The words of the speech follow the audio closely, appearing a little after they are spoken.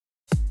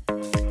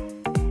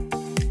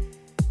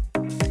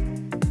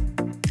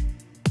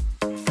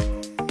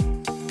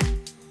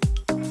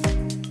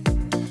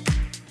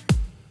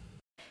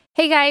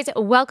Hey guys,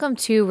 welcome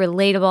to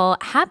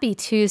Relatable. Happy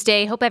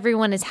Tuesday. Hope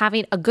everyone is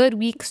having a good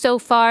week so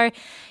far.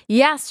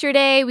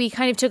 Yesterday, we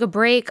kind of took a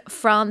break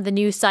from the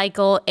news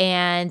cycle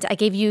and I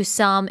gave you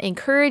some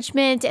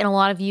encouragement, and a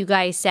lot of you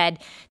guys said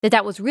that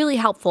that was really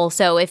helpful.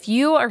 So if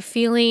you are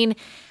feeling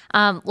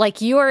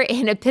like you're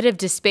in a pit of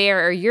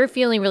despair or you're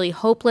feeling really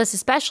hopeless,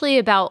 especially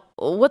about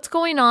what's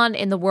going on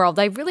in the world,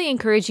 I really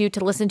encourage you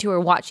to listen to or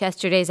watch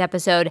yesterday's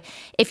episode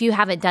if you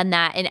haven't done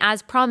that. And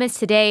as promised,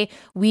 today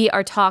we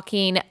are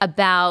talking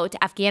about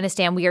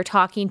Afghanistan. We are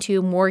talking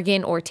to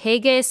Morgan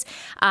Ortagus.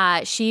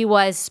 She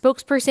was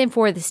spokesperson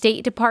for the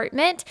State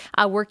Department,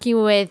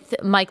 working with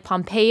Mike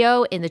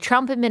Pompeo in the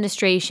Trump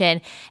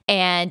administration.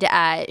 And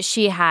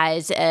she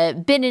has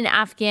been in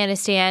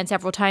Afghanistan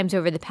several times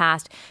over the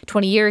past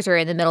 20 years, or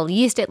in the Middle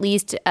East at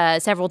least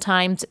several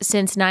times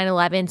since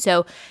 9/11.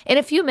 So in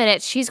a few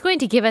minutes, she's going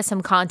to give us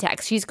some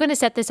context. She's going to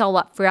set this all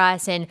up for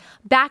us and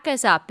back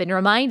us up and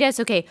remind us,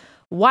 okay,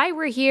 why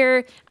we're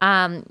here,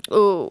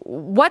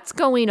 what's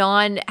going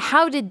on,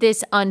 how did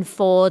this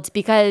unfold?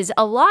 Because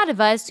a lot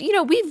of us,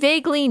 we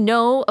vaguely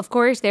know, of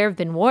course, there have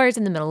been wars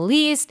in the Middle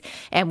East,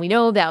 and we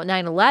know about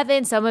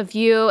 9/11. Some of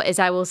you, as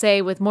I will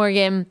say with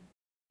Morgan,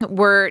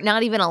 were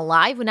not even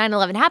alive when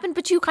 9/11 happened,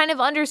 but you kind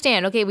of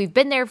understand, okay, we've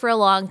been there for a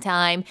long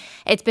time.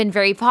 It's been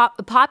very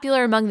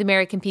popular among the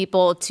American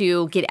people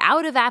to get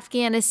out of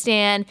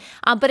Afghanistan,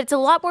 but it's a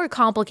lot more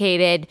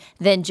complicated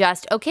than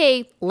just,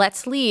 okay,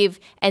 let's leave.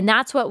 And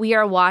that's what we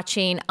are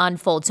watching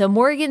unfold. So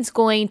Morgan's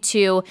going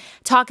to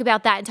talk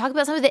about that and talk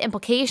about some of the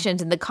implications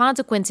and the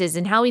consequences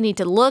and how we need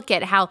to look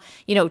at how,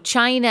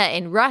 China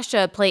and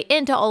Russia play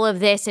into all of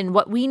this and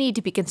what we need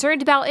to be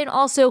concerned about and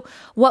also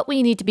what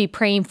we need to be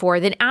praying for.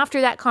 Then after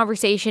that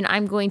conversation,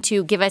 I'm going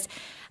to give us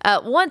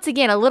once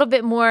again a little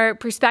bit more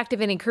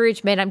perspective and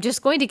encouragement. I'm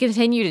just going to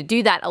continue to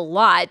do that a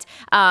lot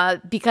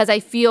because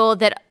I feel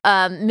that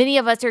many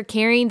of us are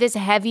carrying this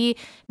heavy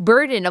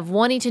burden of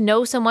wanting to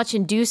know so much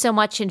and do so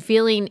much and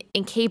feeling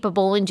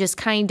incapable and just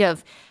kind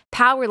of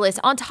powerless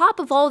on top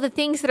of all the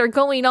things that are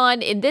going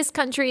on in this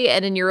country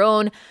and in your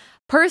own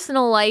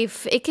personal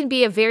life. It can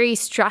be a very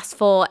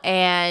stressful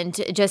and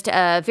just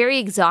a very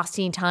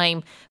exhausting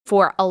time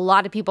for a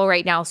lot of people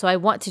right now. So I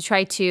want to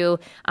try to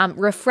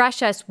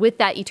refresh us with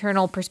that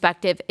eternal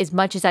perspective as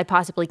much as I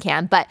possibly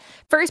can. But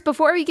first,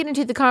 before we get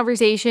into the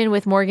conversation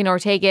with Morgan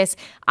Ortagus,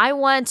 I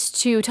want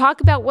to talk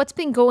about what's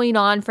been going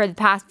on for the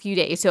past few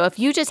days. So if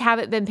you just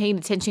haven't been paying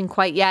attention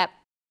quite yet,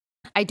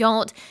 I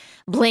don't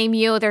blame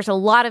you. There's a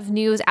lot of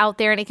news out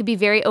there and it can be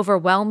very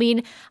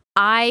overwhelming.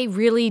 I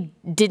really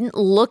didn't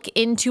look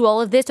into all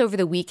of this over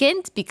the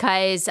weekend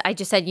because I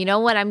just said, you know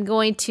what, I'm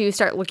going to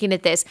start looking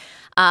at this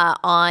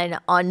on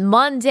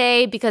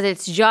Monday because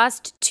it's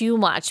just too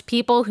much.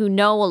 People who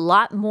know a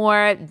lot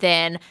more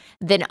than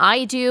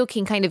I do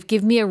can kind of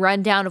give me a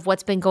rundown of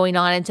what's been going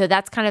on. And so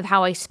that's kind of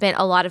how I spent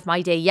a lot of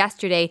my day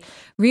yesterday,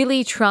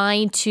 really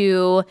trying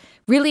to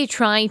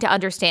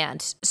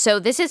understand. So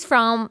this is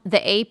from the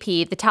AP.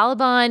 The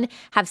Taliban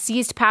have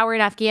seized power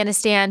in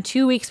Afghanistan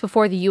 2 weeks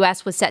before the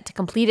U.S. was set to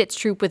complete its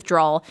troop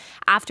withdrawal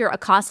after a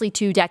costly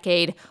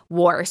 2-decade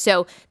war.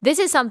 So this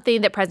is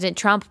something that President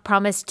Trump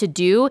promised to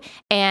do,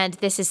 and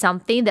this is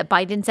something that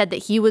Biden said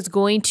that he was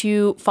going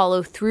to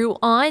follow through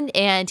on,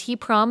 and he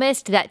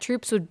promised that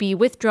troops would be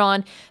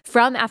withdrawn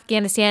from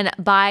Afghanistan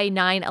by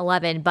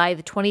 9/11, by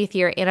the 20th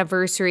year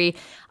anniversary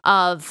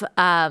of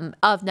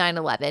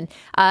 9/11.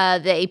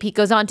 The AP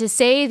goes on to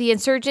say the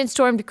insurgents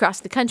stormed across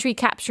the country,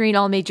 capturing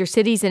all major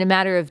cities in a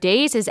matter of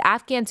days as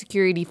Afghan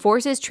security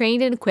forces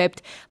trained and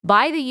equipped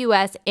by the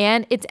U.S.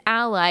 and its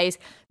allies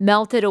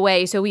melted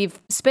away. So we've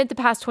spent the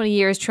past 20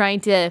 years trying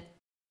to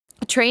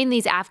train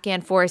these Afghan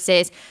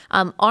forces,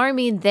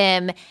 arming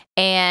them,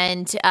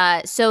 and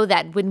so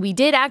that when we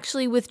did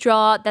actually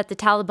withdraw, that the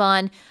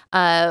Taliban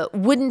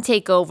wouldn't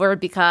take over,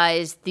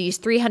 because these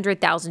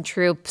 300,000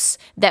 troops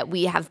that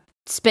we have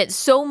spent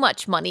so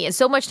much money and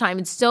so much time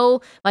and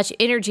so much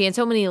energy and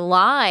so many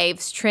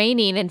lives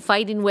training and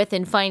fighting with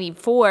and fighting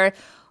for,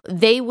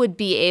 they would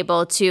be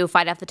able to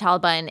fight off the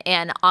Taliban.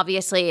 And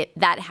obviously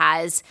that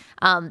has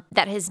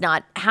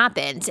not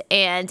happened.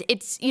 And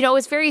it's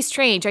very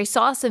strange. I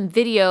saw some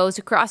videos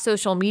across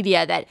social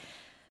media that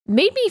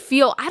made me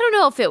feel, I don't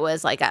know if it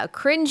was like a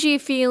cringy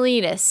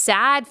feeling, a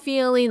sad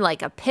feeling,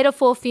 like a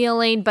pitiful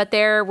feeling, but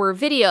there were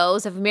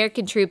videos of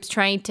American troops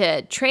trying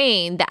to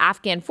train the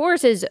Afghan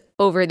forces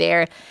over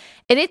there.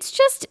 And it's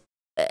just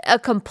a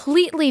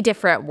completely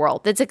different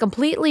world. It's a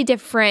completely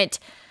different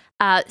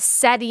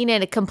setting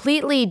and a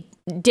completely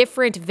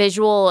different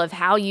visual of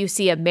how you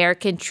see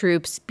American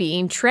troops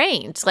being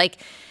trained. Like,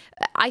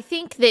 I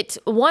think that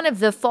one of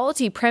the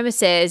faulty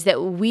premises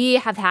that we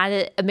have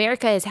had,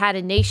 America has had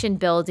in nation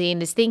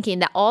building, is thinking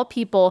that all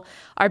people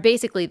are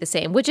basically the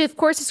same, which of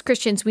course as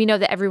Christians, we know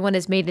that everyone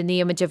is made in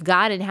the image of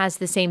God and has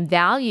the same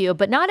value,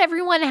 but not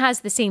everyone has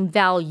the same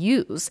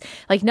values.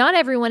 Like, not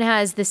everyone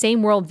has the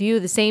same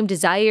worldview, the same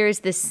desires,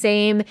 the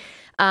same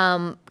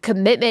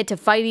commitment to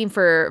fighting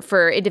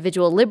for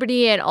individual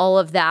liberty and all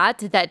of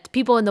that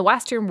people in the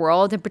Western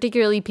world, and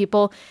particularly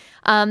people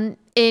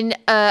in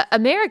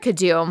America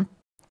do.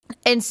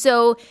 And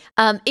so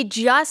it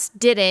just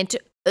didn't.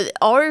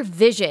 Our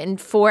vision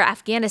for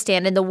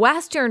Afghanistan and the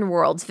Western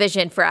world's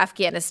vision for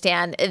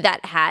Afghanistan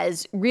that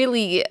has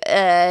really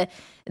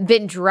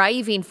been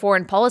driving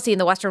foreign policy in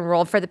the Western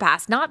world for the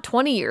past not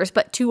 20 years,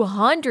 but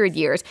 200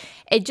 years,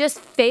 it just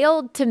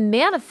failed to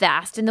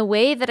manifest in the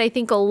way that I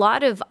think a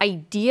lot of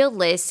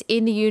idealists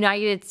in the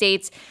United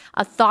States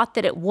thought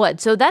that it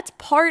would. So that's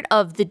part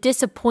of the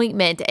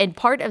disappointment and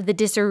part of the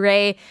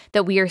disarray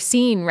that we are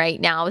seeing right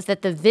now, is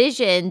that the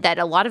vision that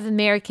a lot of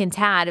Americans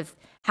had of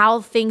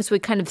how things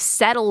would kind of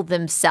settle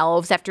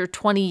themselves after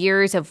 20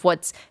 years of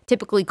what's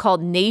typically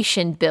called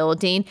nation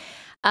building,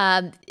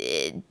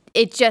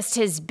 it just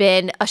has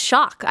been a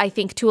shock, I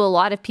think, to a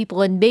lot of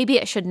people, and maybe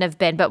it shouldn't have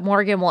been, but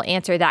Morgan will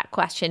answer that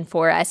question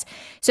for us.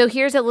 So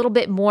here's a little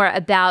bit more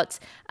about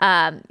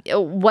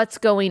what's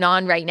going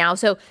on right now.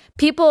 So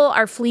people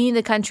are fleeing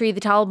the country.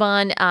 The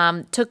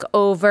Taliban took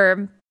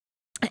over.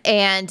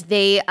 And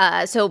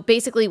so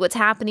basically what's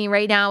happening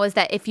right now is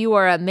that if you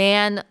are a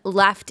man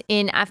left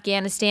in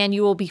Afghanistan,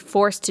 you will be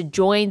forced to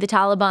join the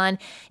Taliban.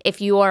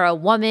 If you are a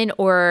woman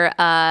or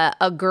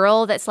a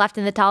girl that's left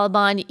in the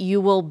Taliban,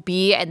 you will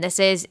be, and this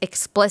is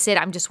explicit,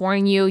 I'm just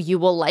warning you, you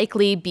will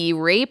likely be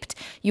raped.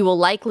 You will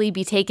likely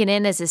be taken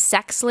in as a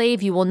sex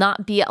slave. You will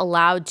not be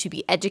allowed to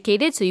be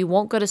educated, so you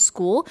won't go to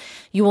school.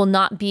 You will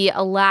not be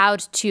allowed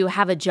to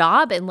have a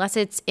job unless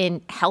it's in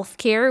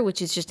healthcare,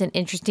 which is just an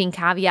interesting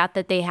caveat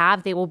that they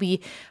have. They will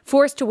be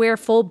forced to wear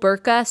full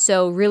burqa,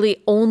 so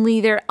really only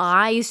their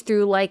eyes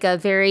through like a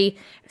very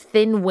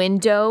thin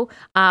window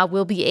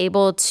will be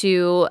able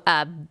to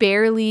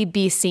barely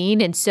be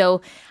seen. And so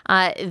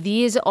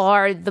these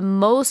are the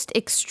most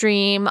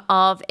extreme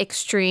of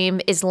extreme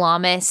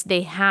Islamists.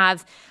 They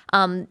have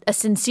a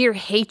sincere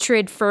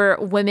hatred for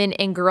women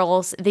and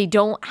girls. They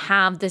don't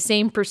have the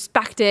same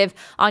perspective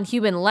on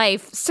human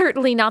life,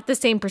 certainly not the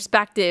same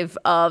perspective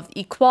of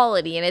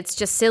equality. And it's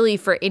just silly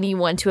for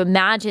anyone to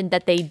imagine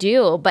that they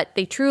do, but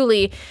they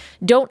truly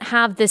don't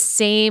have the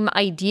same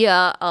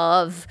idea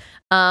of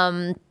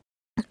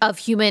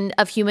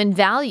human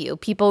value.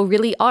 People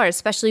really are,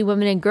 especially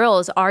women and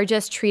girls, are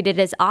just treated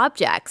as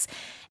objects.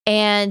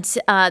 And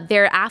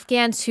there are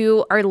Afghans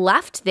who are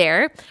left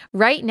there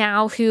right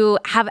now who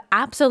have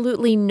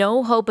absolutely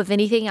no hope of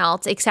anything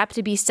else except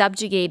to be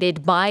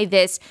subjugated by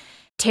this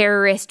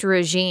terrorist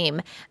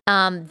regime.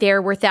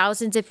 There were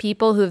thousands of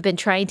people who have been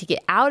trying to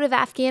get out of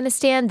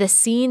Afghanistan. The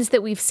scenes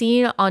that we've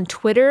seen on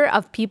Twitter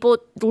of people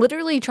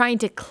literally trying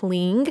to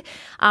cling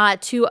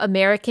to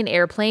American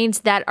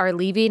airplanes that are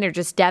leaving are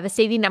just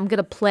devastating. I'm going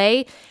to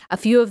play a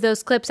few of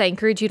those clips. I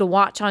encourage you to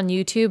watch on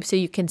YouTube so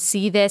you can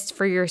see this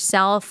for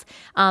yourself.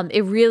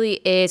 It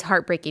really is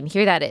heartbreaking.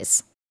 Here that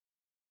is.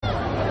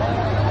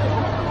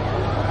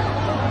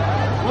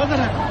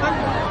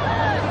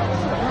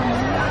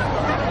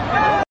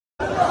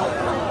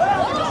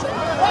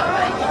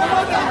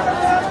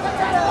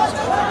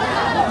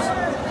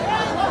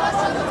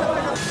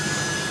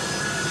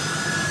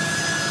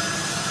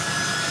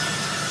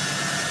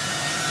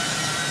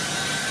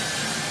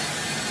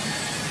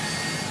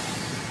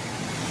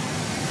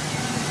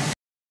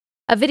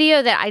 A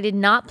video that I did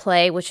not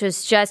play, which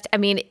was just, I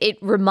mean, it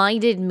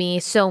reminded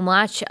me so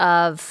much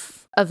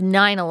of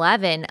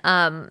 9/11.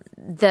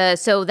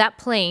 So that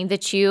plane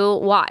that you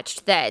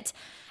watched that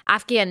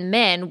Afghan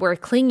men were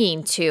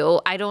clinging to,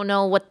 I don't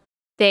know what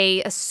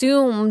they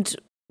assumed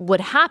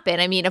would happen.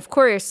 I mean, of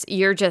course,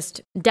 you're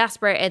just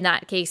desperate in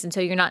that case, and so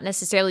you're not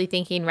necessarily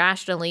thinking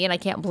rationally, and I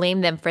can't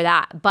blame them for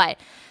that. But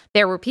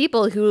there were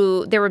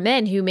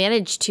men who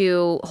managed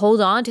to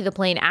hold on to the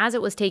plane as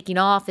it was taking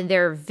off, and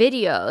there are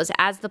videos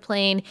as the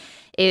plane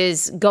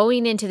is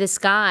going into the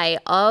sky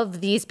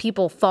of these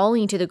people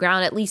falling to the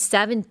ground. At least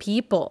 7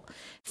 people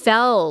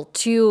fell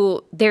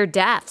to their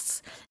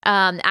deaths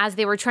as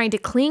they were trying to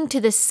cling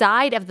to the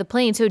side of the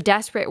plane. So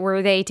desperate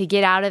were they to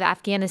get out of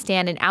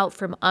Afghanistan and out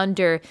from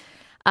under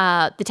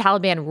the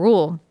Taliban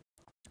rule.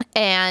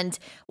 And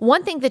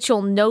one thing that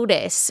you'll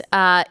notice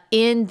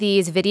in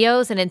these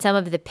videos and in some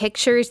of the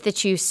pictures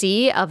that you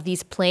see of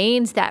these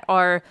planes that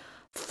are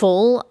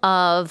full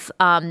of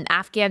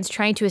Afghans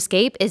trying to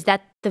escape is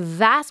that the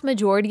vast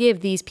majority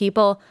of these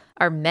people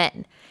are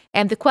men.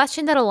 And the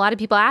question that a lot of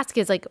people ask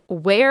is like,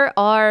 where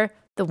are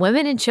the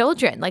women and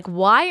children? Like,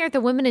 why are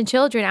the women and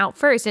children out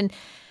first? And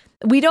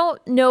we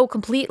don't know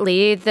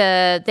completely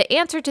the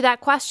answer to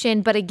that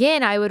question. But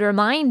again, I would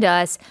remind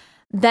us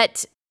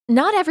that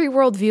not every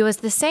worldview is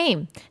the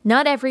same.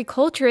 Not every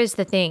culture is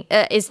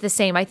the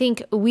same. I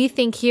think we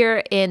think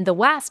here in the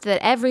West that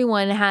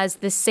everyone has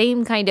the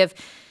same kind of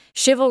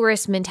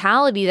chivalrous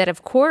mentality that,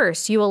 of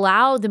course, you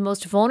allow the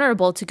most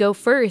vulnerable to go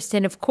first.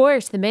 And of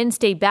course, the men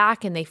stay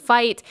back and they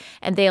fight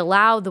and they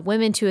allow the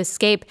women to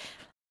escape.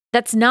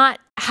 That's not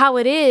how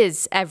it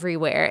is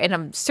everywhere.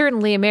 And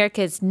certainly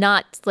America is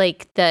not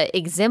like the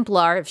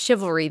exemplar of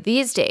chivalry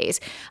these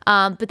days.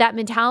 But that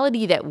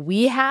mentality that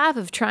we have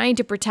of trying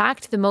to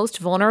protect the most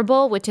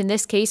vulnerable, which in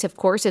this case, of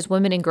course, is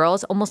women and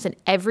girls, almost in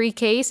every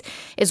case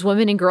is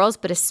women and girls,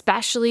 but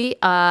especially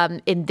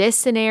in this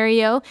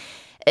scenario,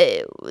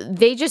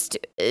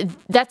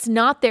 that's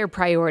not their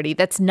priority.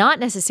 That's not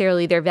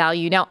necessarily their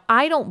value. Now,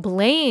 I don't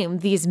blame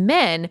these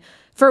men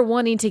for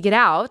wanting to get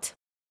out.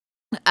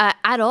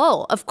 At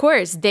all. Of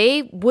course,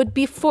 they would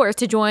be forced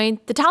to join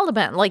the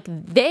Taliban. Like,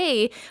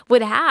 they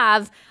would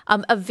have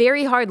a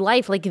very hard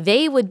life. Like,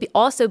 they would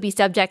also be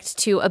subject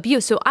to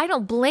abuse. So I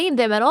don't blame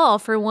them at all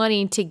for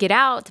wanting to get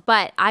out,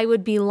 but I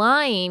would be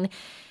lying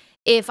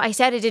if I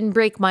said it didn't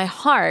break my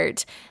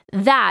heart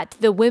that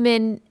the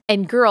women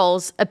and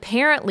girls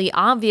apparently,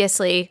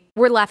 obviously,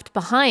 were left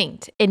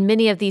behind in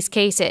many of these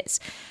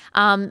cases.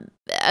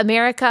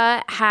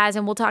 America has,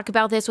 and we'll talk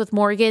about this with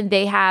Morgan,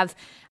 they have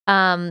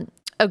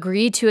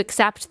agreed to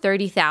accept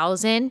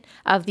 30,000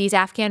 of these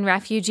Afghan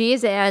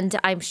refugees, and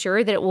I'm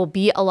sure that it will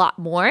be a lot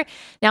more.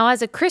 Now,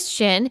 as a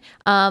Christian,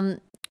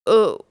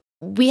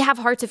 we have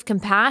hearts of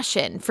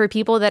compassion for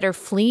people that are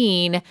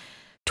fleeing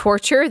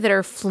torture, that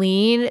are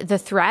fleeing the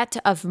threat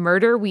of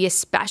murder. We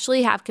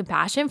especially have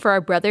compassion for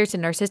our brothers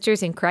and our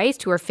sisters in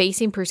Christ who are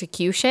facing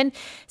persecution.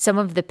 Some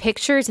of the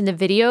pictures and the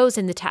videos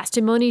and the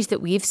testimonies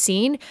that we've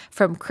seen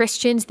from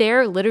Christians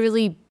there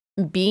literally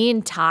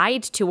being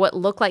tied to what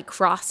look like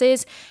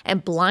crosses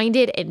and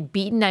blinded and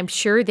beaten. I'm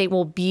sure they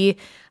will be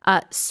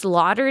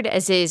slaughtered,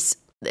 as is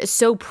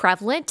so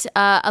prevalent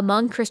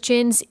among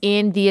Christians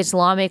in the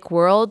Islamic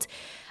world.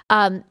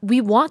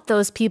 We want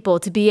those people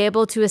to be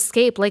able to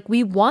escape. Like,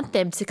 we want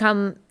them to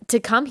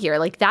come here.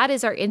 Like, that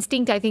is our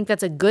instinct. I think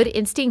that's a good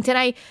instinct.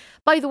 And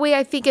by the way,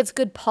 I think it's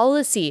good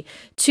policy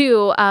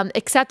to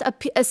accept,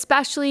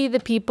 especially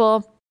the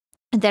people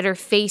that are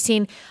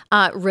facing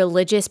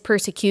religious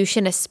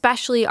persecution,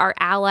 especially our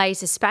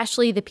allies,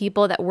 especially the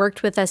people that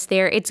worked with us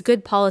there. It's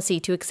good policy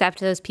to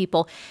accept those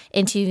people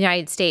into the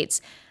United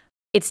States.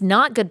 It's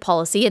not good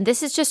policy, and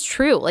this is just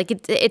true. Like,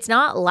 it's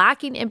not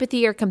lacking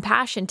empathy or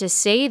compassion to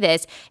say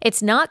this.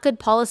 It's not good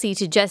policy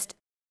to just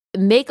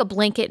make a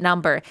blanket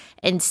number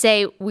and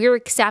say we're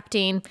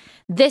accepting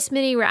this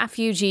many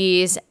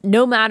refugees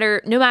no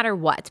matter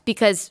what.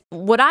 Because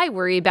what I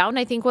worry about, and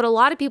I think what a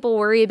lot of people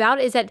worry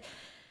about, is that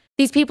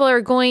these people are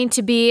going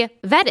to be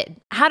vetted.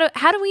 How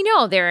do we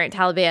know there aren't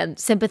Taliban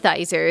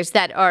sympathizers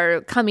that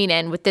are coming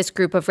in with this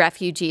group of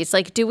refugees?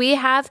 Like, do we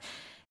have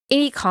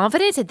any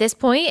confidence at this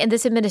point in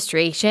this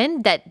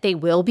administration that they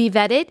will be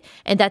vetted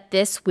and that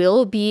this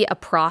will be a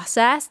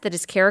process that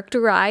is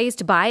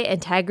characterized by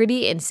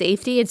integrity and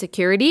safety and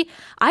security?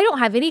 I don't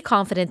have any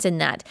confidence in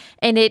that.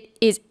 And it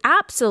is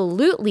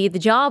absolutely the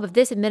job of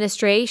this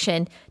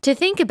administration to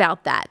think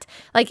about that.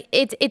 Like,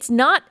 it's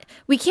not,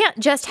 we can't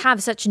just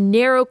have such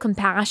narrow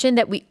compassion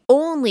that we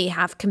only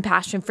have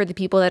compassion for the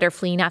people that are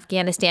fleeing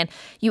Afghanistan.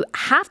 You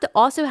have to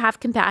also have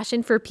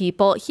compassion for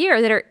people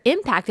here that are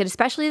impacted,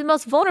 especially the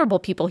most vulnerable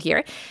people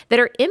here that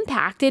are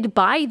impacted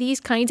by these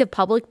kinds of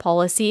public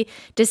policy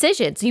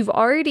decisions. You've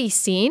already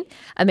seen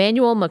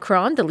Emmanuel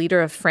Macron, the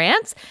leader of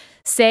France,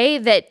 say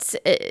that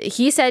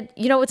he said,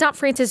 it's not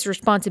France's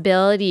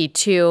responsibility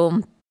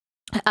to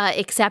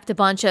accept a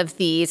bunch of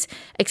these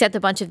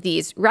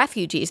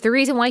refugees. The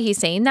reason why he's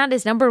saying that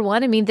is, number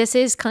one, I mean, this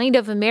is kind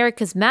of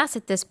America's mess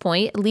at this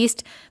point, at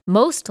least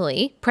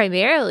mostly,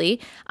 primarily.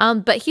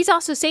 But he's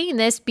also saying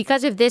this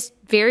because of this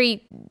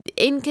very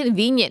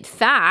inconvenient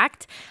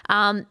fact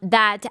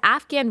that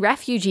Afghan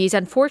refugees,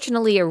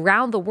 unfortunately,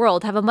 around the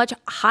world have a much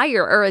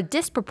higher or a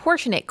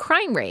disproportionate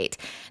crime rate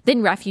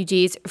than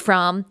refugees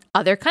from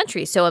other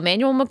countries. So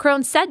Emmanuel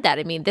Macron said that.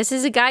 I mean, this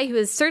is a guy who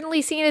is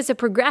certainly seen as a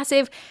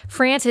progressive.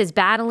 France is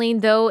battling,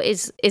 though,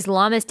 is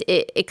Islamist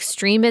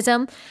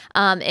extremism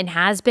and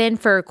has been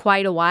for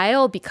quite a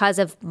while because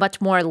of much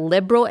more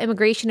liberal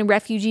immigration and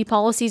refugee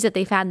policies that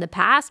they've had in the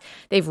past.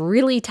 They've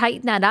really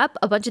tightened that up.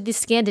 A bunch of these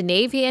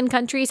Scandinavian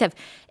countries have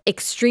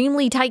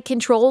extremely tight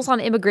controls on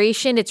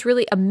immigration. It's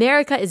really,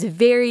 America is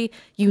very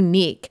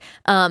unique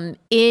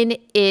in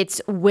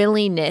its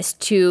willingness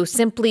to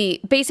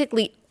simply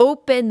basically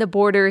open the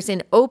borders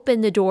and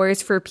open the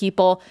doors for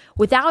people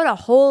without a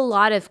whole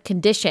lot of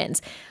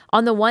conditions.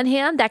 On the one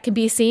hand, that can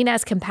be seen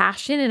as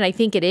compassion, and I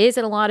think it is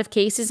in a lot of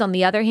cases. On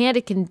the other hand,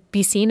 it can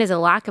be seen as a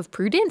lack of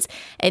prudence,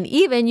 and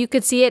even you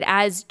could see it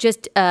as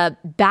just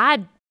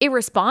bad,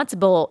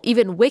 irresponsible,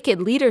 even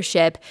wicked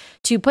leadership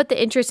to put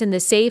the interest in the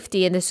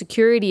safety and the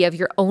security of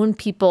your own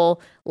people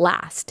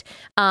last.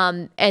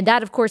 And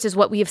that, of course, is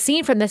what we have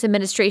seen from this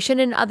administration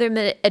and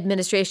other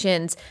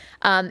administrations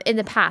in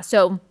the past.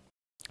 So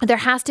there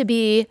has to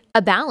be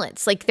a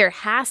balance. Like, there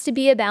has to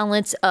be a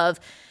balance of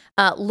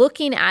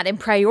looking at and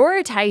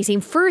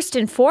prioritizing first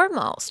and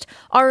foremost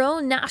our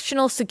own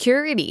national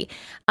security,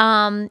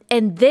 and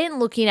then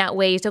looking at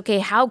ways, okay,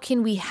 how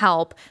can we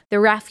help the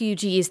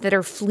refugees that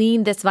are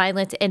fleeing this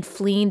violence and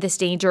fleeing this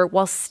danger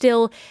while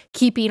still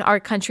keeping our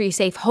country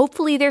safe?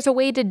 Hopefully there's a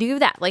way to do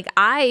that. Like,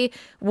 I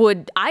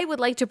would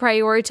like to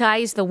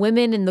prioritize the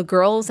women and the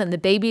girls and the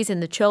babies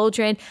and the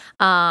children,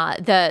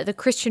 the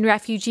Christian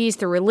refugees,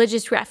 the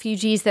religious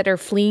refugees that are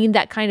fleeing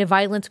that kind of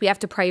violence. We have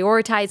to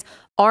prioritize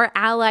our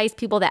allies,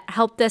 people that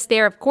helped us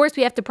there. Of course,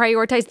 we have to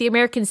prioritize the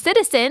American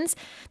citizens.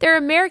 There are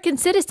American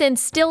citizens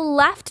still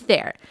left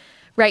there,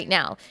 right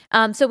now.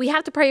 So we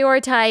have to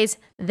prioritize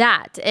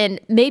that. And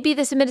maybe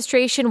this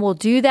administration will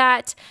do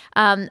that.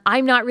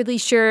 I'm not really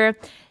sure.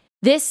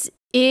 This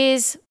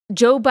is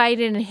Joe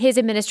Biden and his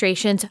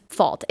administration's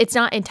fault. It's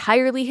not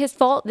entirely his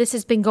fault. This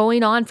has been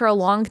going on for a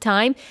long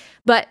time.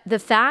 But the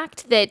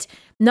fact that,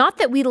 not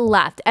that we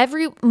left,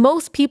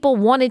 most people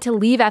wanted to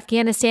leave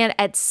Afghanistan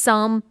at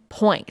some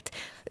point.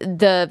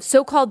 The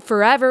so-called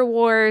forever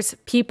wars,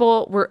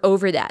 people were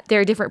over that. There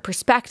are different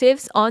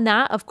perspectives on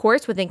that, of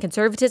course, within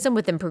conservatism,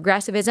 within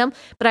progressivism.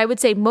 But I would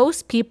say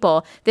most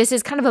people, this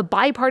is kind of a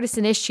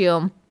bipartisan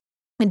issue,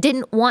 and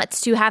didn't want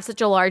to have such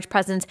a large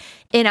presence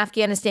in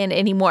Afghanistan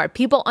anymore.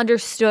 People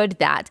understood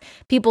that.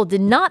 People did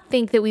not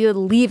think that we would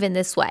leave in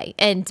this way.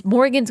 And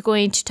Morgan's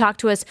going to talk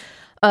to us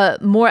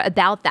more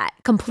about that.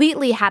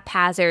 Completely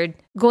haphazard,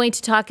 going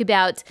to talk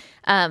about,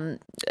 and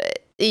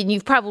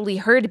you've probably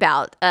heard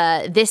about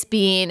this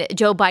being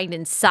Joe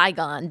Biden's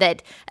Saigon,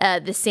 that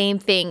the same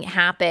thing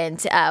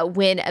happened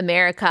when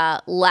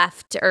America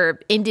left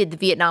or ended the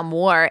Vietnam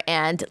War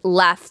and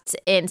left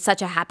in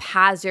such a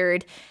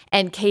haphazard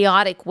and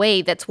chaotic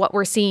way. That's what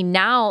we're seeing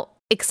now,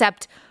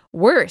 except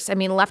worse. I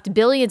mean, left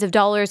billions of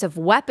dollars of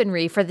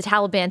weaponry for the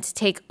Taliban to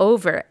take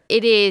over.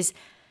 It is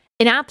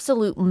an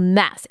absolute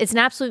mess. It's an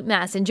absolute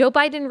mess. And Joe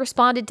Biden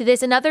responded to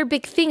this. Another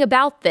big thing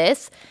about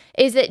this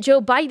is that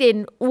Joe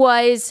Biden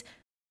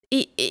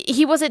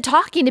he wasn't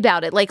talking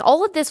about it. Like,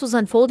 all of this was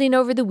unfolding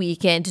over the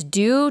weekend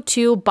due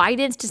to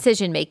Biden's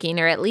decision making,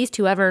 or at least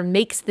whoever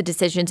makes the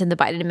decisions in the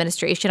Biden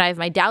administration. I have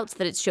my doubts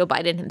that it's Joe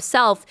Biden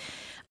himself.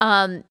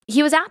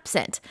 He was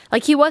absent.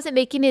 Like, he wasn't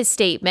making his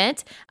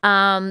statement.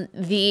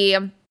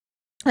 The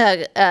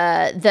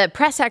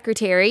press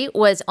secretary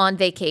was on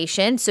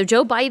vacation. So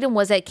Joe Biden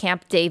was at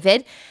Camp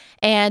David.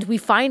 And we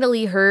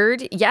finally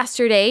heard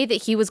yesterday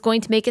that he was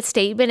going to make a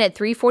statement at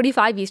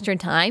 3:45 Eastern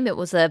time. It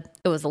was a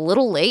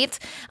little late.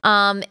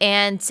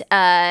 And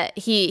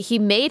he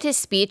made his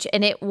speech,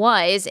 and it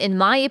was, in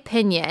my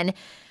opinion,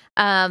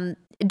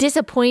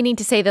 disappointing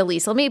to say the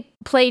least. Let me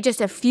play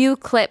just a few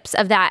clips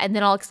of that, and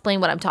then I'll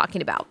explain what I'm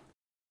talking about.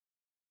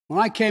 When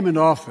I came into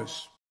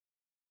office,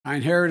 I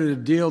inherited a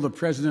deal that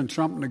President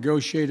Trump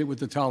negotiated with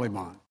the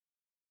Taliban.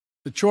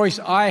 The choice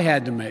I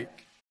had to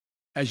make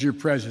as your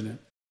president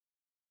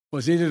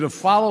was either to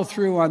follow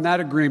through on that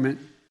agreement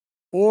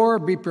or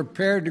be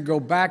prepared to go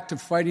back to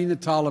fighting the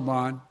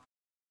Taliban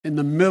in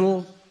the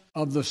middle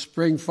of the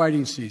spring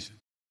fighting season.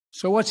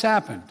 So what's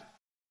happened?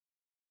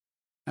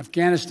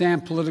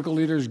 Afghanistan political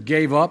leaders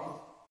gave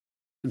up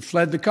and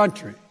fled the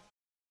country.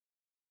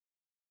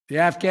 The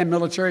Afghan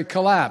military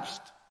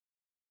collapsed,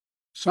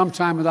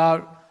 sometime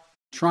without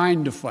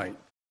trying to fight.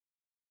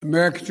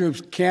 American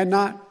troops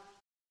cannot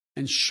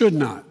and should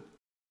not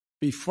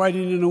be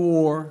fighting in a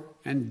war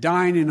and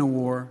dying in a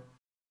war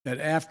that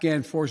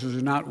Afghan forces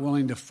are not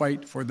willing to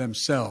fight for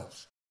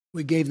themselves.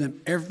 We gave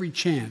them every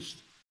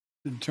chance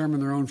to determine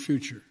their own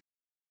future.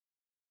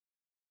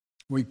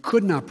 We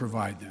could not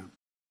provide them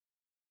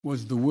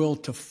was the will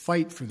to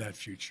fight for that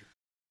future.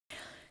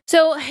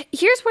 So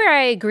here's where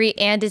I agree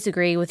and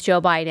disagree with Joe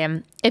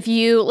Biden. If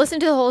you listen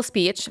to the whole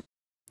speech,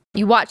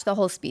 you watch the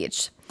whole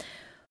speech.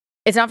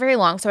 It's not very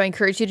long, so I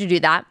encourage you to do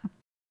that.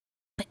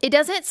 It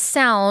doesn't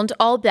sound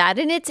all bad,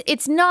 and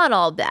it's not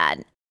all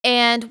bad.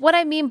 And what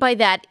I mean by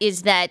that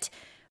is that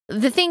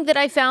the thing that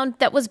I found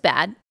that was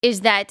bad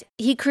is that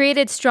he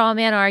created straw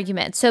man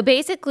arguments. So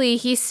basically,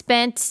 he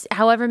spent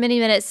however many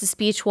minutes the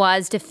speech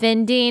was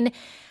defending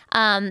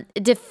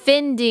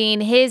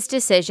his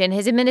decision,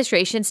 his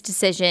administration's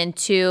decision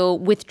to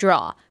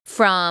withdraw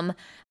from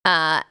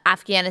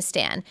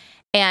Afghanistan,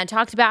 and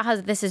talked about how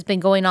this has been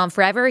going on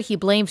forever. He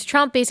blames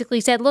Trump, basically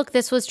said, look,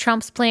 this was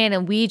Trump's plan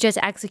and we just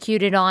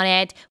executed on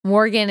it.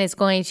 Morgan is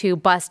going to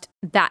bust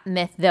that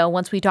myth, though,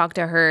 once we talk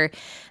to her.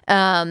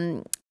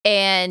 He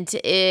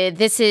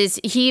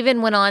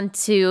even went on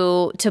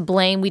to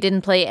blame, we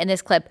didn't play it in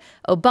this clip,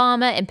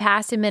 Obama and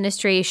past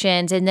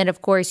administrations. And then,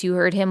 of course, you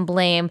heard him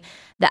blame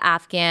the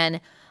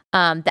Afghan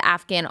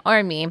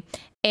army.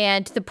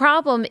 And the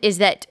problem is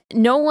that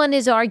no one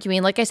is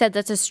arguing, like I said,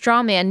 that's a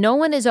straw man. No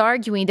one is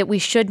arguing that we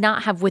should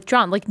not have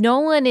withdrawn. Like, no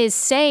one is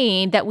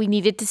saying that we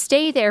needed to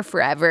stay there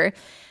forever.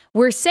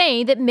 We're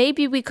saying that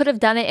maybe we could have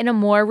done it in a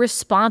more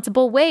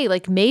responsible way.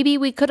 Like, maybe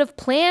we could have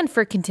planned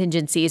for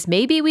contingencies.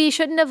 Maybe we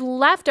shouldn't have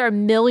left our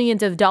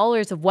millions of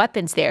dollars of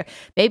weapons there.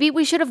 Maybe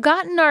we should have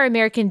gotten our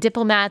American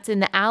diplomats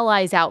and the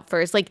allies out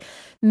first. Like,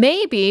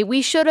 maybe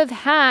we should have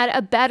had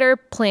a better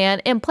plan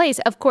in place.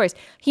 Of course,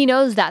 he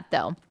knows that,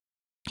 though.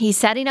 He's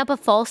setting up a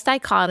false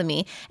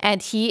dichotomy,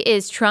 and he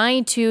is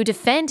trying to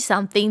defend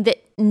something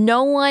that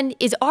no one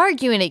is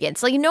arguing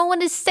against. Like, no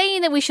one is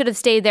saying that we should have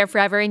stayed there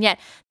forever, and yet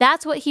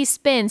that's what he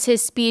spends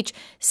his speech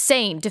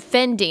saying,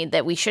 defending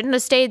that we shouldn't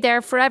have stayed there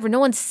forever. No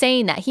one's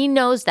saying that. He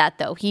knows that,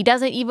 though. He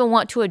doesn't even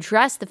want to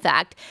address the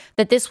fact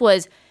that this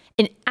was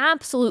an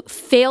absolute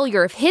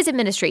failure of his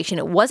administration.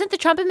 It wasn't the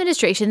Trump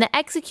administration that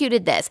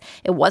executed this.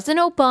 It wasn't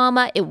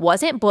Obama. It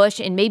wasn't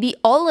Bush. And maybe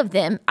all of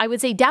them, I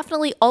would say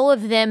definitely all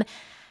of them,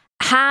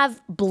 have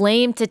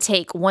blame to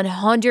take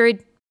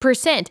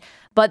 100%.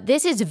 But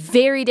this is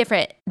very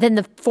different than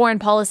the foreign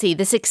policy,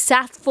 the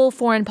successful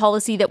foreign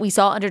policy that we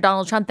saw under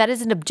Donald Trump. That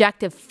is an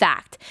objective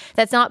fact.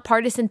 That's not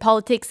partisan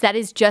politics. That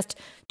is just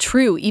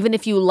true. Even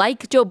if you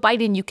like Joe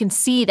Biden, you can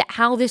see that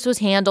how this was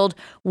handled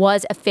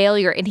was a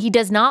failure. And he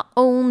does not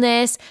own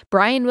this.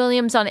 Brian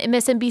Williams on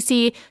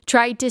MSNBC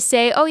tried to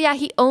say, oh yeah,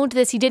 he owned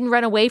this. He didn't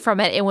run away from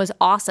it. It was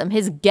awesome.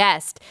 His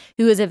guest,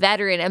 who is a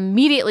veteran,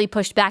 immediately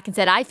pushed back and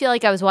said, I feel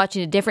like I was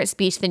watching a different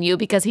speech than you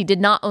because he did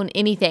not own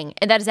anything.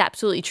 And that is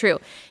absolutely true.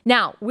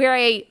 Now, where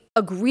I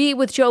agree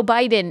with Joe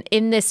Biden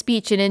in this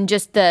speech and in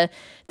just the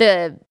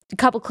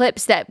couple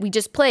clips that we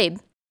just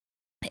played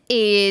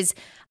is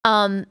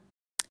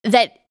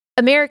that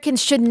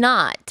Americans should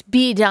not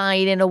be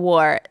dying in a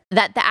war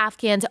that the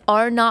Afghans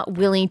are not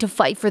willing to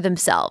fight for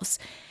themselves.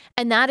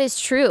 And that is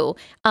true.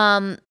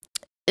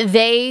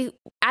 They,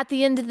 at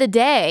the end of the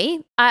day,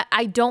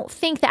 I don't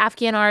think the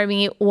Afghan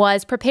army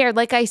was prepared.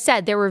 Like I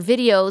said, there were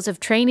videos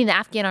of training the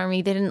Afghan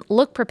army that didn't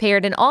look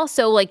prepared. And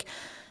also, like,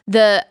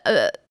 the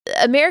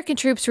American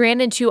troops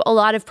ran into a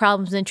lot of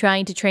problems in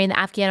trying to train the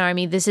Afghan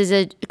army. This is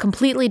a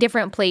completely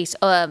different place.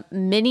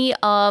 Many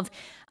of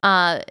the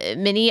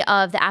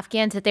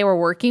Afghans that they were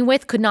working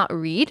with could not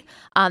read.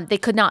 They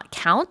could not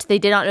count. They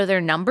did not know their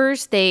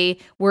numbers. They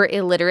were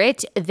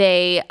illiterate.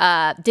 They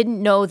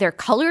didn't know their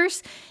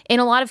colors. In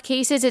a lot of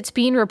cases, it's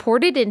being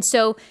reported. And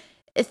so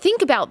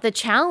think about the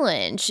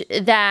challenge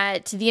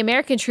that the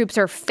American troops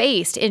are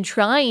faced in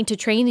trying to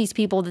train these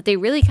people, that they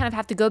really kind of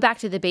have to go back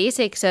to the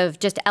basics of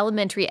just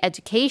elementary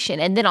education.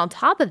 And then on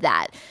top of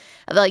that,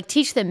 like,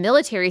 teach them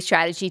military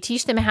strategy,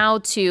 teach them how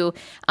to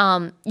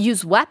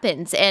use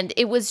weapons. And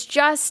it was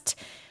just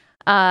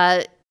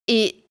our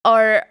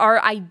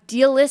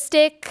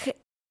idealistic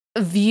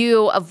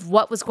view of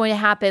what was going to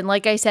happen,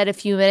 like I said a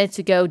few minutes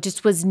ago,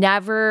 just was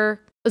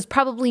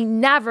probably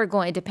never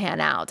going to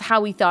pan out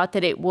how we thought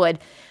that it would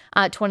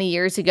 20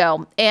 years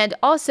ago. And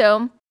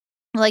also,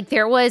 like,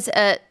 there was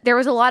a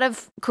lot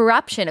of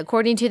corruption.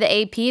 According to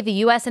the AP, the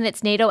U.S. and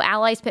its NATO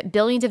allies spent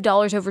billions of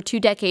dollars over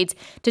 2 decades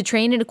to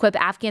train and equip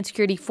Afghan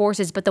security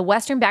forces, but the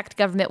Western-backed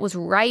government was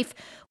rife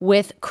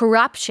with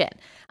corruption.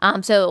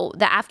 So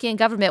the Afghan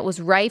government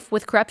was rife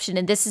with corruption,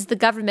 and this is the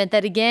government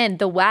that, again,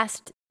 the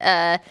West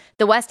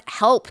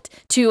helped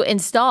to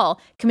install.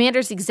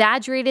 Commanders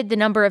exaggerated the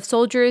number of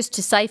soldiers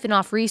to siphon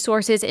off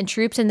resources, and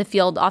troops in the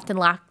field often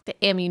lacked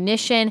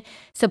ammunition,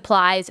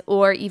 supplies,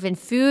 or even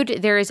food.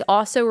 There is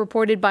also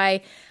reported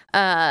by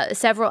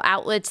several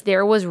outlets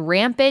there was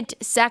rampant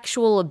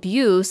sexual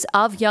abuse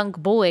of young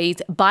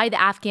boys by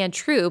the Afghan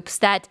troops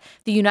that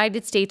the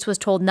United States was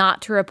told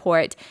not to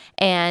report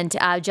and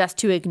just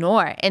to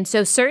ignore. And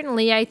so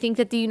certainly I think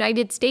that the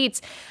United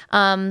States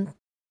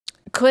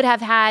could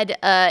have had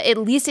at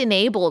least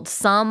enabled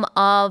some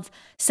of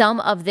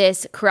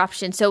this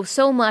corruption.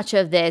 So much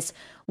of this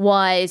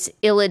was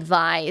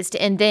ill-advised.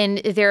 And then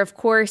there, of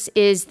course,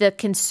 is the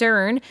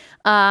concern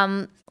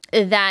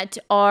that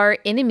our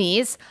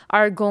enemies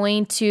are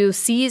going to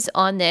seize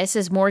on this,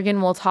 as Morgan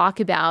will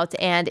talk about,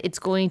 and it's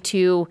going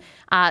to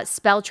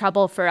spell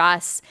trouble for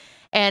us.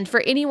 And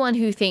for anyone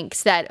who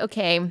thinks that,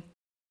 okay,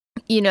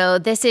 you know,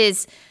 they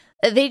just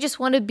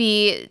want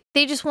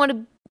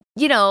to,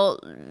 you know,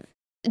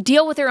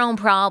 deal with their own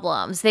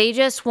problems. They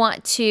just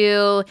want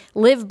to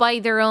live by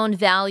their own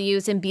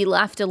values and be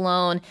left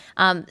alone.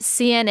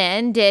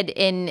 CNN did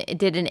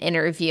an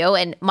interview,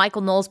 and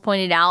Michael Knowles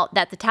pointed out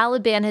that the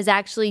Taliban has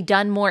actually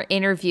done more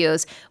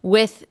interviews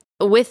with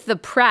the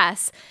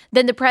press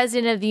than the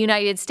president of the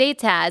United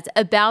States has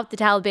about the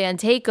Taliban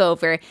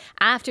takeover.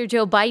 After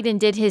Joe Biden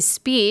did his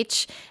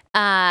speech,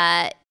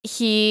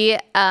 he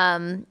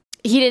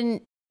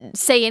didn't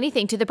say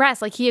anything to the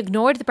press. Like, he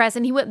ignored the press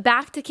and he went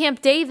back to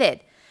Camp David.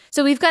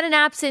 So we've got an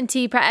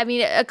absentee,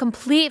 a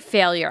complete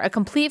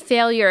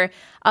failure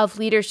of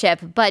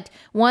leadership. But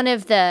one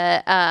of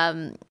the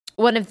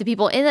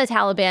people in the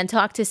Taliban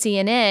talked to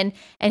CNN,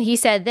 and he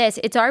said this: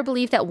 "It's our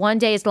belief that one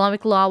day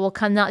Islamic law will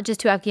come not just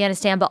to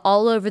Afghanistan, but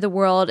all over the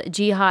world.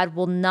 Jihad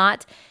will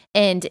not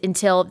end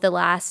until the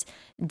last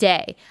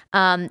day."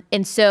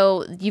 And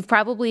so you've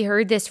probably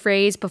heard this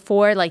phrase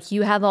before, like,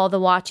 you have all the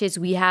watches,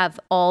 we have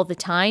all the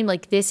time.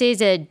 Like, this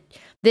is a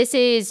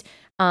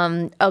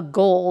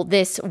goal,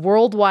 this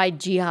worldwide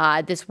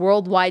jihad, this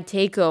worldwide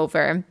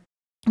takeover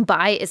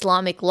by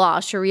Islamic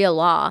law, Sharia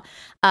law,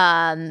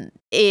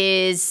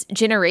 is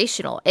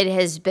generational. It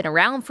has been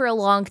around for a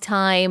long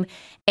time,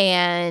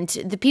 and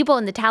the people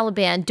in the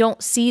Taliban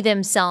don't see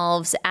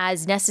themselves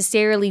as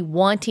necessarily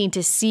wanting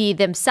to see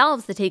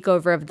themselves the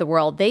takeover of the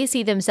world. They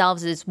see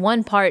themselves as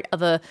one part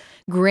of a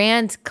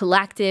grand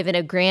collective and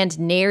a grand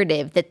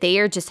narrative that they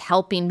are just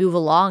helping move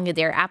along, and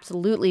they're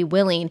absolutely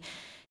willing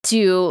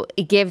to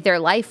give their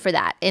life for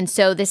that. And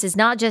so this is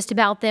not just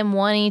about them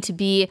wanting to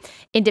be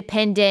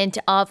independent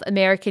of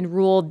American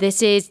rule.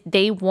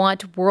 They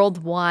want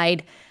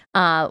worldwide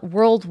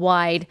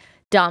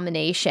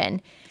domination.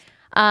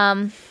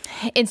 And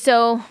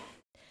so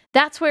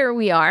that's where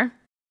we are.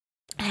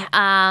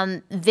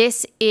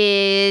 This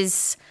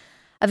is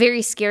a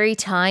very scary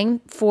time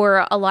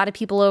for a lot of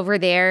people over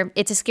there.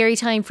 It's a scary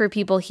time for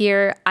people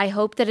here. I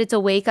hope that it's a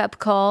wake-up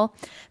call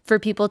for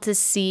people to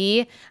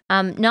see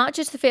not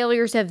just the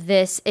failures of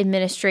this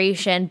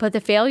administration, but the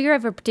failure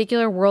of a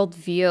particular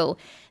worldview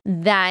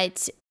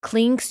that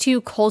clings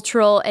to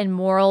cultural and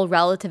moral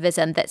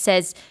relativism that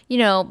says, you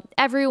know,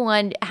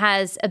 everyone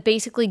has a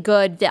basically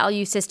good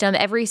value system.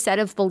 Every set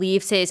of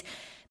beliefs is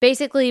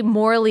basically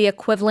morally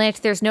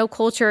equivalent. There's no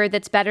culture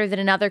that's better than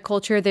another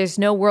culture. There's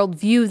no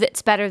worldview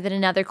that's better than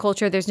another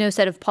culture. There's no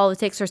set of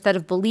politics or set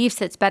of beliefs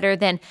that's better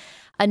than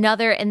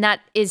another. And that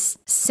is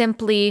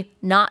simply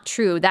not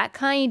true. That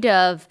kind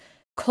of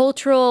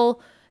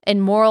cultural and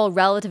moral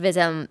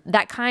relativism,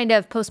 that kind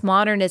of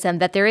postmodernism,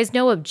 that there is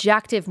no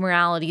objective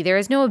morality, there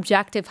is no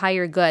objective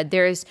higher good,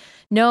 there is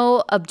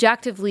no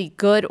objectively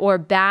good or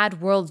bad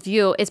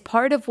worldview, is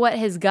part of what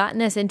has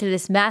gotten us into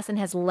this mess and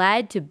has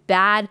led to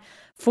bad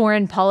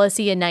foreign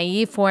policy and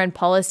naive foreign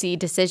policy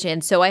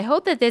decisions. So I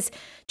hope that this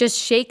just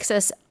shakes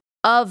us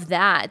of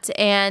that.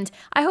 And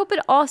I hope it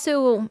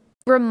also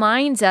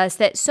reminds us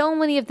that so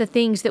many of the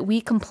things that we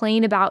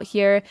complain about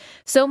here,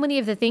 so many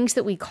of the things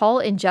that we call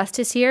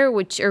injustice here,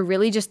 which are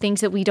really just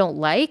things that we don't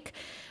like,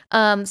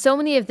 so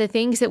many of the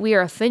things that we are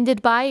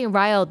offended by and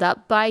riled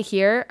up by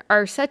here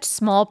are such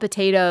small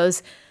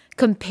potatoes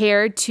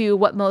compared to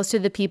what most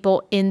of the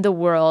people in the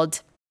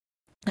world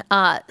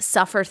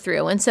suffer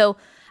through. And so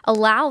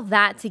allow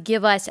that to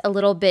give us a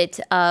little bit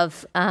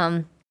of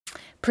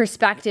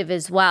perspective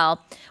as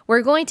well.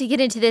 We're going to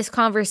get into this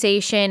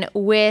conversation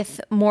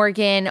with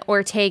Morgan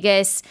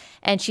Ortagus,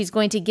 and she's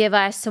going to give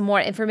us some more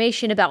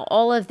information about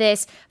all of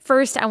this.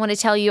 First, I want to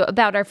tell you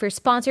about our first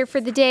sponsor for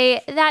the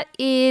day. That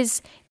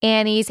is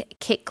Annie's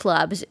Kit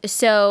Clubs.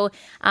 So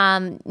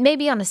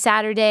maybe on a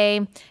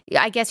Saturday,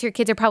 I guess your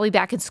kids are probably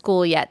back in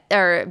school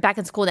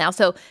now.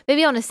 So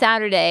maybe on a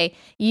Saturday,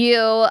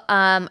 you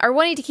are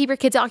wanting to keep your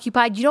kids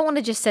occupied. You don't want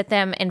to just sit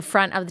them in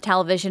front of the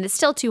television. It's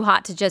still too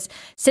hot to just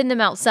send them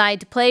outside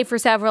to play for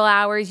several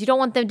hours. You don't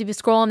want them to be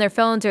scrolling their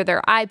phones or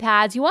their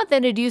iPads. You want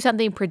them to do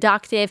something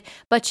productive,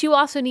 but you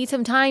also need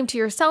some time to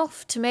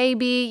yourself to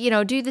maybe,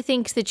 do the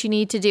things that you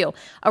need to do.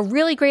 A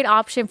really great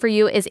option for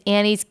you is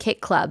Annie's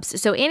Kit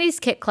Clubs. So Annie's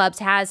Kit Clubs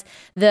has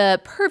the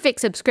perfect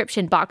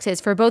subscription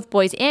boxes for both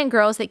boys and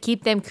girls that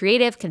keep them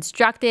creative,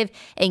 constructive,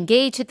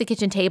 engaged at the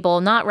kitchen table,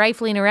 not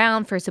rifling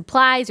around for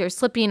supplies or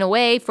slipping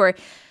away for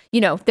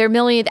their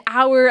millionth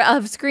hour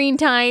of screen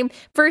time.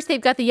 First,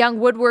 they've got the Young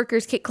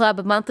Woodworkers Kit Club,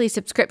 a monthly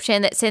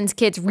subscription that sends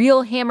kids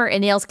real hammer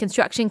and nails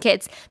construction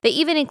kits. They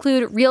even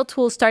include real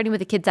tools starting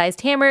with a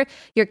kid-sized hammer.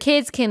 Your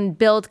kids can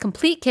build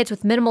complete kits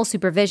with minimal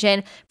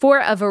supervision.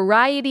 For a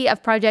variety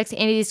of projects,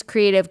 Annie's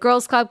Creative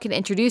Girls Club can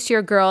introduce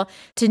your girl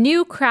to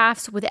new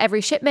crafts with every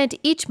shipment.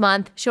 Each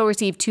month, she'll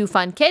receive 2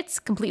 fun kits,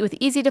 complete with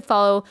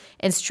easy-to-follow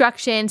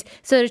instructions.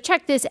 So to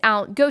check this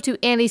out, go to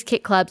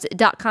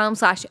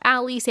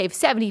annieskitclubs.com/Allie, save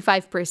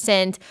 75%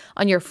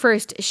 on your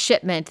first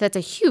shipment. That's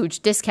a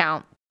huge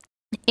discount.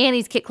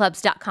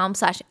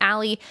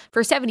 annieskitclubs.com/Allie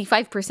for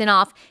 75%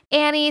 off.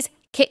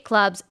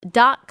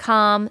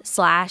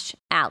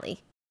 annieskitclubs.com/Allie.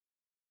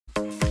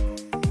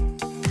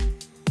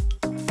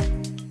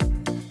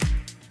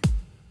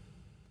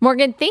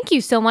 Morgan, thank you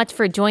so much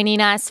for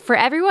joining us. For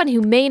everyone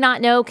who may not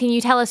know, can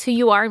you tell us who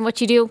you are and what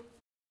you do?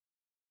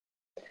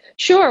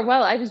 Sure.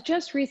 Well, I was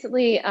just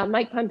recently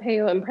Mike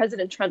Pompeo and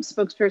President Trump's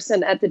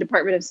spokesperson at the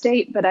Department of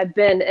State, but I've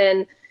been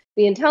in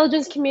the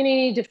intelligence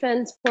community,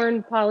 defense,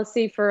 foreign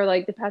policy for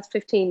like the past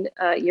 15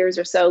 years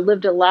or so,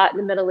 lived a lot in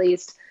the Middle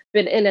East,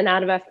 been in and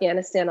out of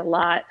Afghanistan a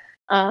lot.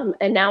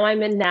 And now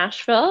I'm in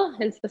Nashville,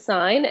 hence the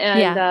sign,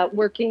 and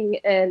working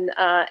in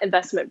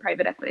investment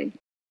private equity.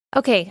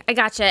 Okay, I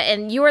gotcha.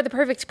 And you are the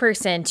perfect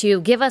person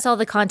to give us all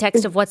the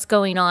context of what's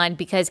going on,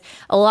 because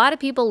a lot of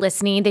people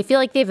listening, they feel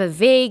like they have a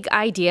vague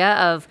idea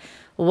of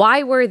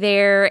why we're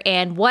there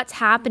and what's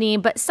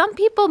happening. But some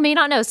people may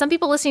not know. Some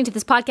people listening to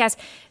this podcast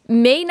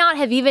may not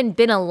have even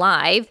been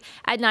alive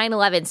at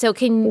 9/11. So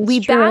can we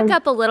back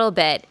up a little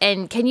bit,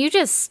 and can you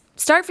just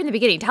start from the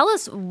beginning? Tell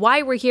us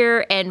why we're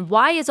here and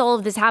why is all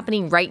of this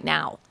happening right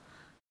now?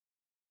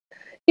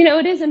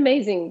 It is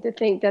amazing to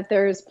think that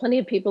there's plenty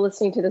of people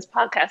listening to this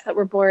podcast that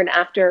were born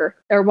after,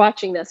 or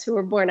watching this, who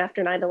were born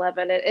after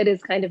 9/11. It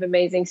is kind of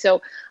amazing. So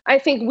I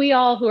think we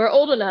all who are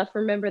old enough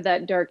remember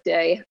that dark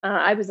day.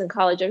 I was in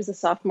college. I was a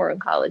sophomore in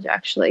college,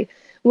 actually,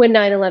 when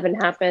 9/11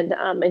 happened,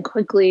 and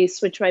quickly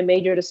switched my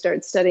major to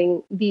start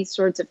studying these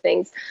sorts of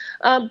things.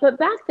 But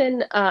back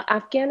then,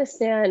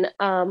 Afghanistan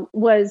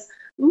was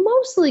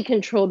mostly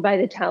controlled by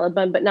the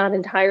Taliban, but not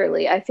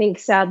entirely. I think,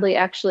 sadly,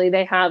 actually,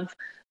 they have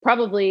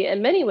probably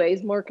in many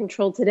ways more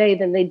control today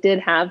than they did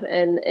have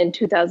in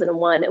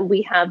 2001. And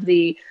we have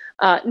the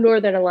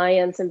Northern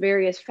Alliance and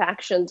various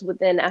factions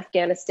within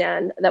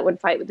Afghanistan that would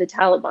fight with the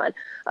Taliban.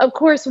 Of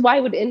course, why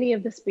would any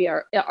of this be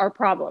our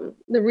problem?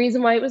 The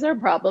reason why it was our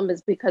problem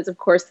is because, of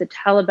course, the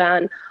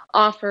Taliban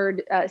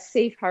offered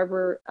safe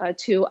harbor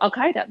to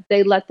al-Qaeda.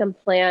 They let them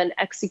plan,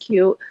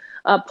 execute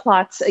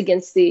plots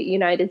against the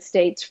United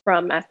States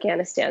from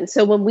Afghanistan.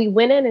 So when we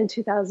went in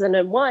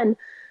 2001,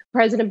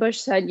 President Bush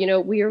said,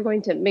 we are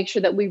going to make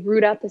sure that we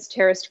root out this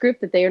terrorist group,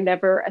 that they are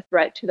never a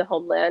threat to the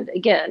homeland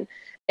again.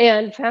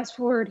 And fast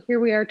forward, here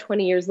we are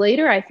 20 years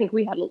later. I think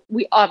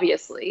we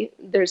obviously,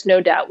 there's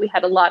no doubt, we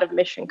had a lot of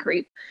mission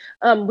creep.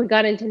 We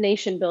got into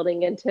nation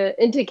building, into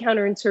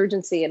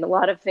counterinsurgency, and a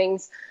lot of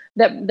things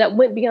that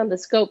went beyond the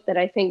scope that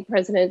I think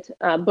President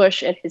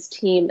Bush and his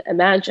team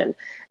imagined.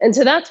 And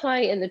so that's why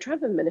in the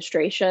Trump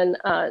administration,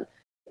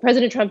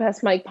 President Trump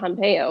asked Mike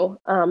Pompeo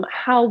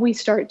how we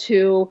start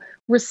to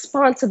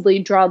responsibly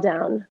draw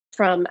down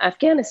from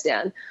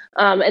Afghanistan.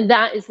 And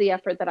that is the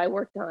effort that I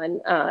worked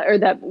on, or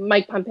that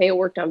Mike Pompeo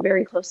worked on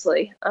very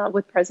closely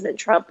with President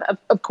Trump.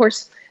 Of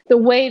course, the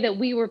way that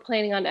we were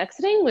planning on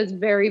exiting was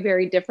very,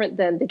 very different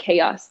than the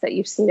chaos that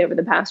you've seen over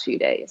the past few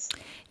days.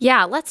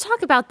 Yeah, let's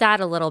talk about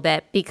that a little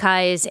bit,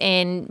 because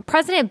in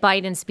President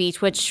Biden's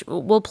speech, which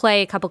we'll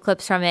play a couple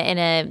clips from it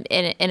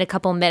in a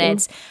couple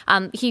minutes,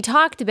 he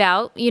talked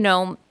about,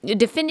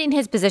 defending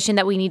his position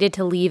that we needed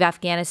to leave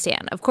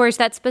Afghanistan. Of course,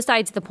 that's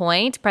besides the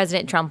point.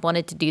 President Trump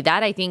wanted to do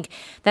that. I think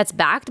that's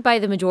backed by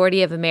the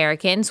majority of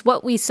Americans.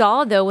 What we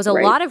saw, though, was a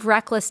lot of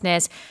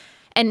recklessness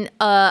and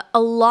a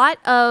lot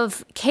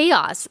of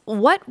chaos.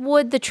 What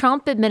would the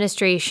Trump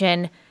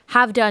administration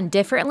have done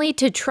differently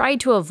to try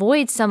to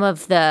avoid some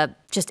of the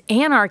just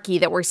anarchy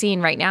that we're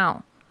seeing right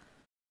now?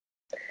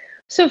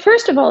 So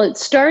first of all, it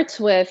starts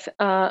with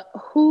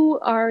who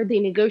are the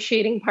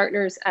negotiating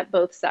partners at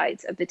both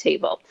sides of the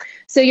table.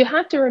 So you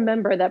have to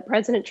remember that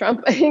President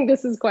Trump, I think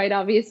this is quite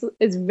obvious,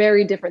 is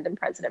very different than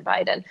President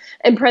Biden.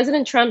 And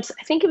President Trump's,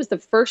 I think it was the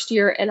first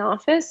year in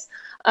office,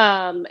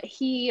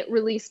 he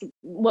released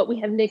what we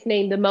have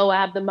nicknamed the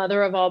Moab, the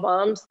mother of all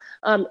bombs,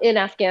 in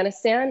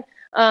Afghanistan.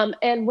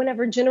 And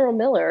whenever General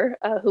Miller,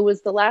 who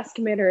was the last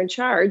commander in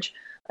charge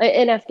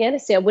in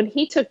Afghanistan, when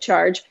he took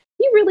charge,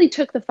 he really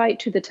took the fight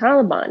to the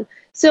Taliban.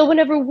 So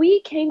whenever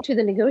we came to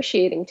the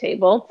negotiating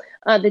table,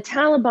 the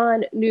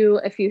Taliban knew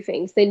a few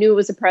things. They knew it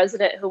was a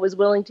president who was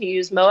willing to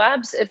use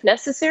Moabs if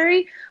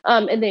necessary,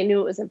 and they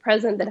knew it was a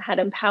president that had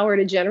empowered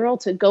a general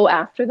to go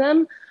after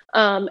them.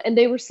 And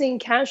they were seeing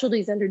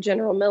casualties under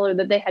General Miller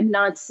that they had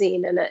not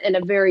seen in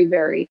a very,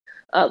 very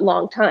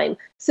long time.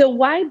 So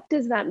why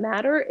does that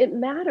matter? It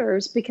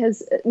matters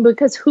because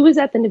who is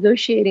at the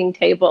negotiating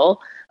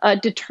table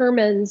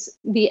determines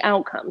the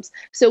outcomes.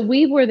 So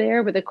we were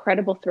there with a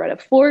credible threat of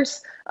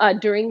force.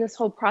 During this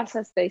whole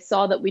process, they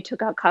saw that we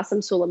took out Qasem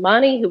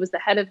Soleimani, who was the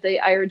head of the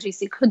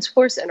IRGC Quds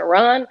Force in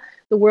Iran,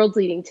 the world's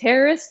leading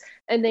terrorist,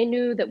 and they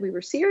knew that we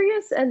were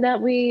serious and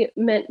that we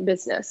meant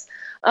business.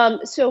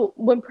 So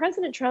when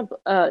President Trump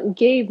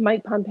gave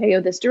Mike Pompeo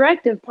this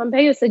directive,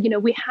 Pompeo said,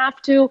 we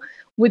have to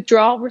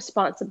withdraw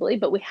responsibly,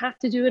 but we have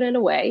to do it in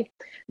a way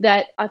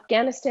that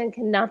Afghanistan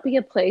cannot be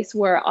a place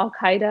where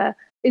Al-Qaeda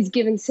is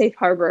given safe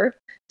harbor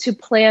to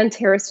plan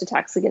terrorist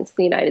attacks against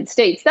the United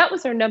States. That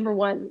was our number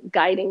one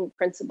guiding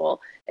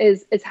principle,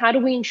 is how do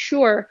we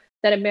ensure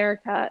that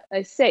America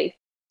is safe?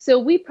 So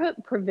we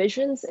put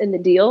provisions in the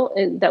deal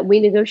that we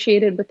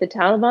negotiated with the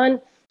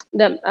Taliban,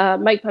 that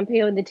Mike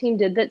Pompeo and the team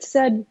did, that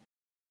said,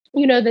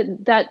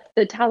 that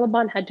the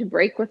Taliban had to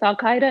break with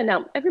Al-Qaeda.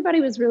 Now,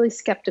 everybody was really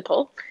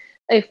skeptical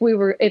if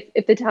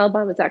the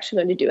Taliban was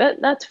actually going to do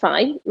it. That's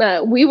fine.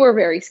 We were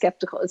very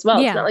skeptical as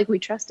well. Yeah. It's not like we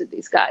trusted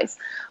these guys.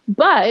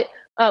 But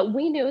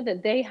we knew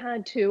that they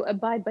had to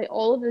abide by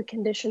all of the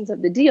conditions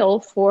of the deal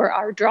for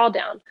our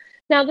drawdown.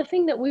 Now, the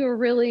thing that we were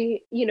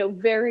really,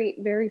 very,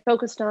 very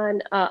focused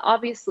on,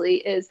 obviously,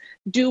 is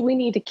do we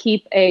need to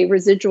keep a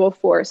residual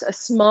force, a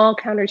small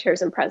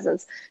counterterrorism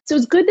presence? So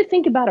it's good to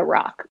think about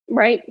Iraq,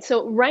 right?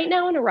 So right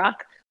now in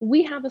Iraq,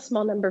 we have a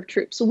small number of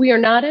troops. So we are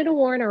not at a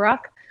war in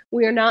Iraq.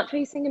 We are not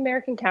facing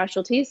American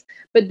casualties,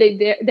 but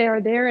they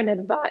are there in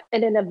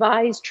an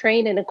advised,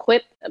 train, and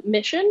equip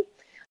mission.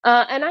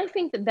 And I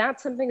think that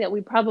that's something that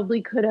we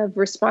probably could have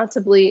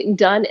responsibly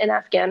done in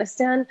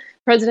Afghanistan.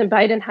 President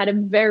Biden had a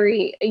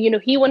very,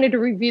 he wanted to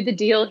review the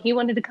deal. He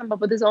wanted to come up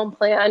with his own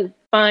plan.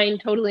 Fine,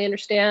 totally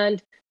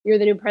understand. You're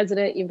the new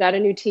president. You've got a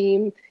new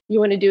team. You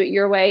want to do it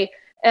your way.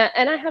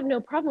 And I have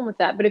no problem with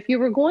that. But if you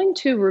were going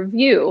to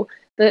review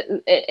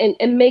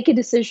and make a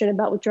decision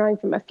about withdrawing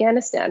from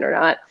Afghanistan or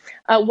not,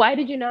 why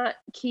did you not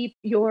keep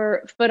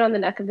your foot on the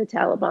neck of the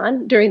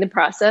Taliban during the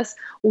process?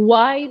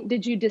 Why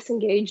did you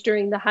disengage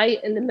during the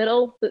height in the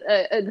middle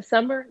of the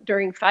summer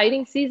during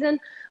fighting season?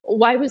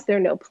 Why was there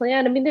no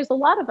plan? I mean, there's a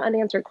lot of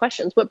unanswered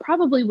questions. What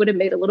probably would have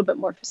made a little bit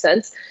more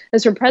sense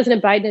is for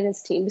President Biden and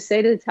his team to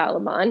say to the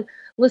Taliban,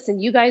 listen,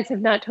 you guys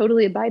have not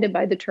totally abided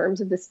by the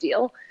terms of this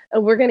deal,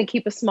 and we're going to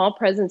keep a small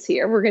presence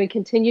here. We're going to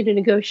continue to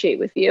negotiate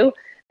with you.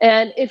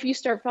 And if you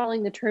start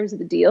following the terms of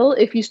the deal,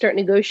 if you start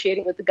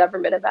negotiating with the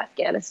government of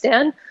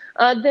Afghanistan,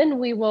 then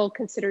we will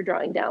consider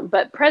drawing down.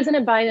 But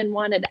President Biden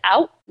wanted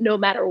out no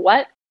matter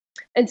what.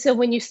 And so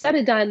when you set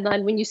a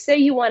deadline, when you say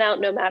you want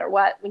out no matter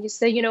what, when you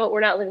say, we're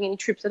not leaving any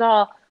troops at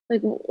all,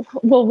 like,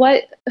 well,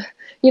 what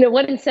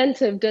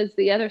incentive does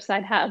the other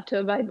side have to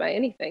abide by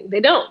anything?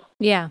 They don't.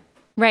 Yeah.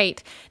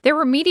 Right. There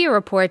were media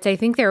reports. I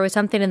think there was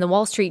something in the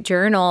Wall Street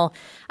Journal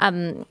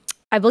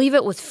I believe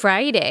it was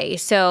Friday.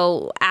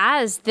 So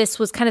as this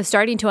was kind of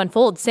starting to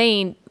unfold,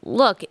 saying,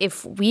 look,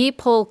 if we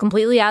pull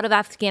completely out of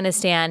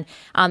Afghanistan,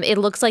 it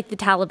looks like the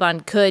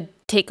Taliban could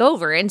take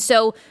over. And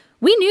so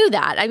we knew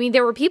that. I mean,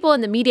 there were people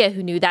in the media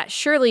who knew that.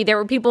 Surely there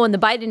were people in the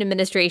Biden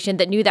administration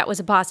that knew that was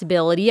a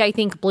possibility. I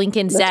think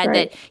Blinken said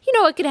that,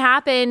 it could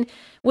happen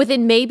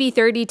within maybe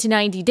 30 to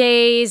 90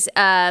 days.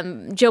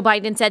 Joe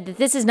Biden said that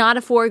this is not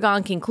a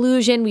foregone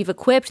conclusion. We've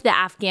equipped the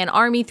Afghan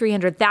army,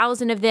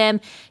 300,000 of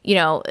them.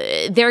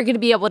 They're going to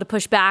be able to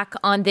push back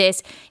on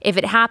this if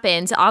it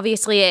happens.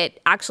 Obviously, it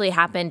actually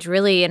happened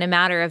really in a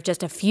matter of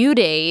just a few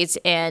days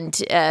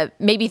and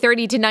maybe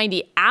 30 to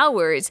 90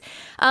 hours.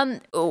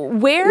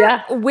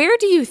 Where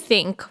do you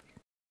think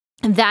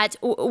that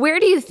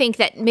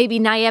maybe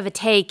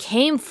naivete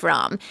came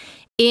from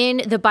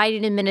in the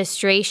Biden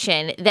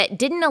administration that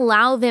didn't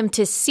allow them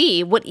to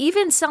see what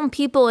even some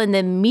people in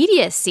the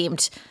media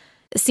seemed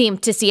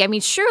to see? I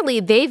mean,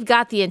 surely they've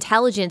got the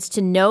intelligence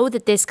to know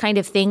that this kind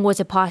of thing was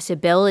a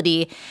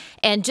possibility,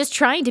 and just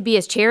trying to be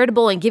as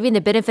charitable and giving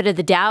the benefit of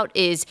the doubt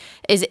is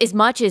as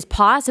much as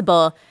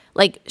possible.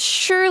 Like,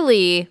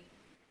 surely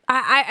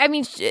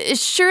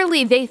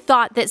they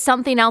thought that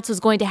something else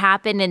was going to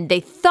happen, and they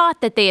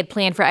thought that they had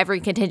planned for every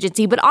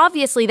contingency, but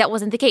obviously that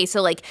wasn't the case.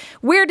 So,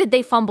 where did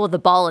they fumble the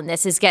ball in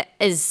this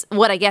is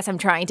what I guess I'm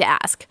trying to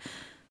ask.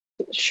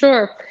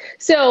 Sure.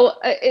 So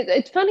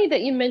it's funny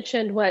that you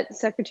mentioned what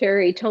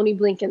Secretary Tony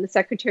Blinken, the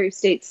Secretary of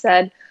State,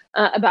 said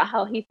about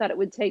how he thought it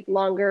would take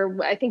longer.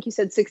 I think you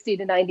said 60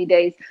 to 90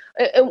 days.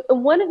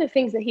 One of the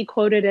things that he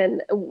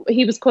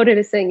was quoted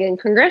as saying in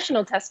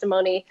congressional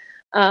testimony,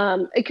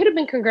 it could have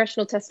been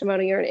congressional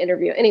testimony or an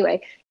interview.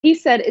 Anyway, he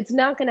said it's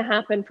not going to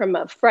happen from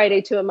a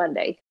Friday to a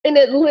Monday. And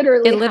it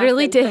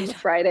literally did. From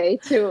Friday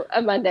to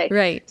a Monday.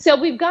 Right. So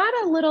we've got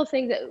a little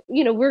thing that,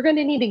 we're going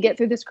to need to get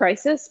through this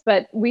crisis,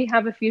 but we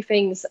have a few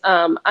things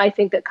I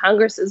think that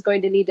Congress is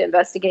going to need to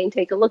investigate and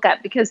take a look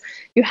at, because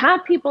you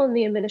have people in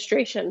the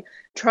administration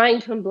trying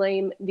to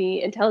blame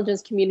the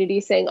intelligence community,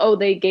 saying, oh,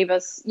 they gave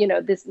us,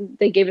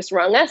 they gave us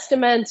wrong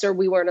estimates, or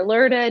we weren't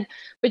alerted.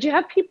 But you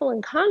have people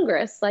in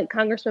Congress, like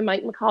Congressman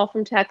Mike McCall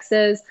from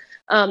Texas,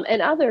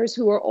 and others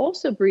who are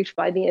also briefed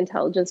by the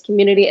intelligence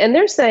community. And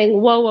they're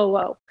saying, whoa, whoa,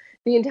 whoa.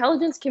 The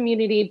intelligence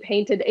community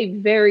painted a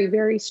very,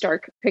 very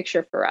stark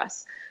picture for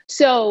us.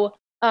 So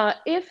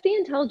if the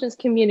intelligence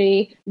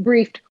community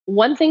briefed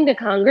one thing to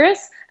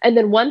Congress and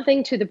then one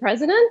thing to the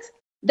president,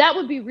 that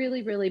would be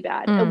really, really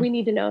bad. And we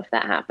need to know if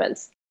that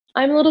happens.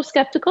 I'm a little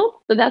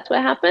skeptical that that's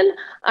what happened.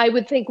 I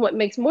would think what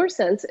makes more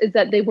sense is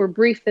that they were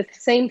briefed the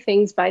same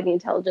things by the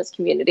intelligence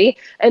community,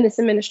 and this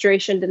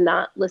administration did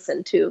not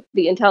listen to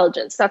the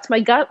intelligence. That's my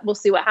gut. We'll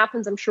see what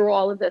happens. I'm sure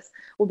all of this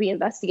will be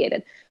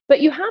investigated. But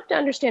you have to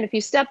understand, if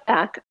you step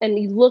back and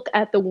you look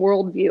at the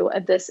worldview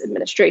of this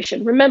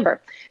administration,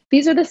 remember,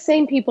 these are the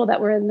same people that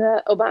were in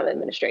the Obama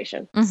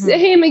administration.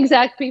 Same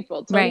exact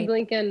people. Tony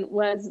Blinken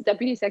was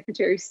Deputy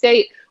Secretary of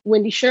State.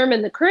 Wendy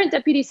Sherman, the current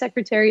Deputy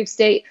Secretary of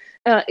State,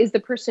 is the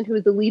person who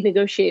is the lead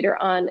negotiator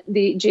on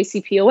the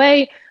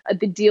JCPOA,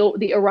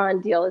 the Iran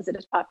deal, as it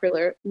is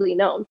popularly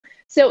known.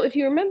 So if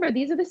you remember,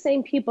 these are the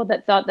same people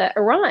that thought that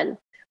Iran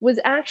was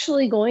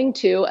actually going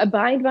to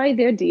abide by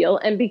their deal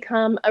and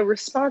become a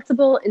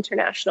responsible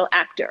international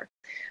actor,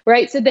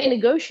 right? So they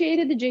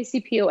negotiated the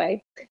JCPOA.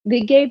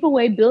 They gave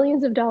away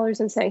billions of dollars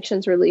in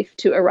sanctions relief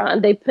to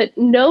Iran. They put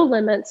no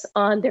limits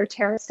on their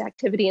terrorist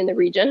activity in the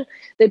region.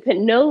 They put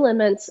no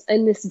limits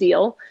in this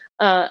deal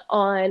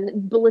on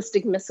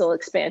ballistic missile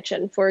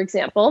expansion, for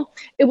example.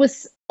 It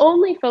was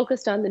only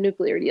focused on the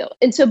nuclear deal.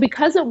 And so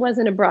because it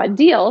wasn't a broad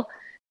deal,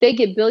 they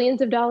get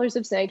billions of dollars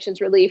of sanctions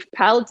relief,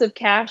 pallets of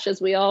cash,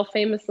 as we all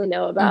famously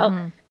know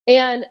about.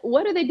 And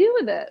what do they do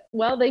with it?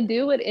 Well, they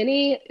do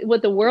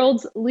what the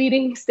world's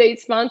leading state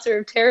sponsor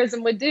of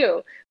terrorism would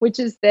do, which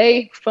is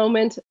they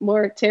foment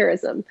more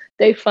terrorism.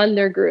 They fund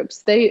their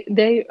groups. They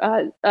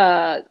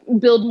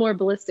build more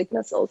ballistic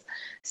missiles.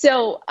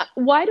 So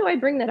why do I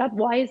bring that up?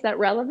 Why is that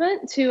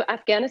relevant to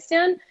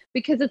Afghanistan?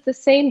 Because it's the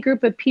same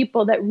group of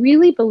people that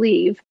really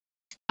believe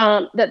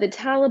that the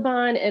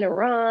Taliban and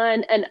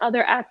Iran and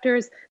other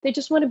actors, they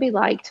just want to be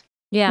liked.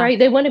 Right.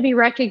 They want to be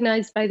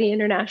recognized by the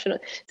international.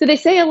 So they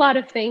say a lot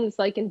of things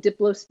like in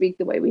Diplo speak,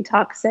 the way we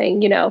talk,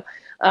 saying,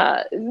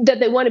 that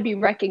they want to be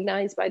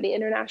recognized by the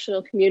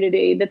international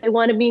community, that they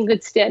want to be in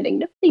good standing.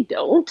 No, they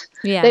don't.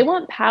 They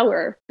want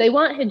power. They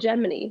want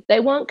hegemony. They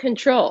want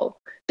control.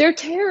 They're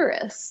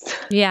terrorists.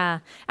 Yeah.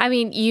 I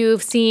mean,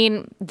 you've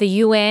seen the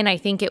UN. I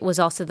think it was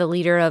also the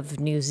leader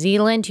of New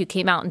Zealand who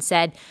came out and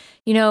said,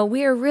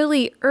 we are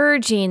really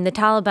urging the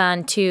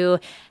Taliban to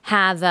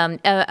have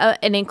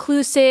an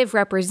inclusive,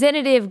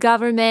 representative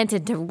government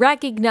and to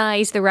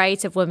recognize the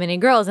rights of women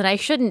and girls. And I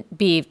shouldn't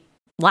be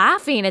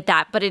laughing at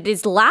that, but it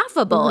is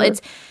laughable.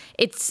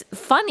 It's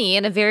funny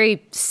in a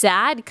very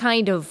sad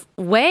kind of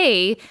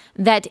way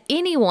that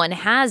anyone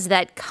has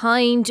that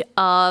kind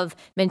of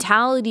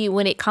mentality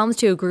when it comes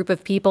to a group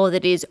of people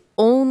that is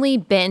only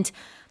bent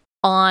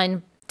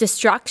on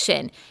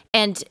destruction.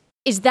 And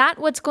Is that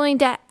what's going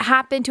to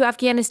happen to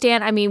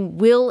Afghanistan? I mean,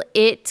 will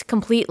it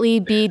completely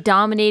be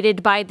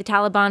dominated by the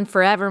Taliban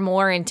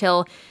forevermore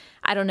until,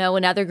 I don't know,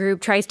 another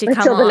group tries to come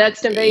until the on?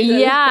 next invasion?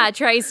 Yeah,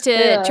 tries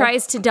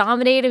to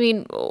dominate. I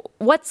mean,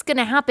 what's going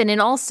to happen? And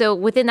also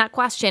within that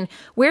question,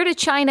 where do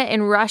China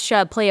and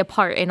Russia play a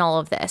part in all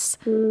of this?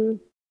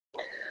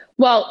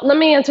 Well, let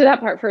me answer that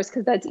part first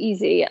because that's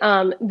easy.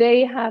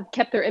 They have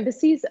kept their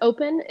embassies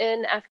open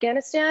in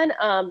Afghanistan.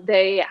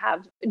 They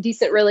have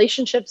decent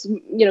relationships,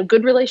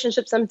 good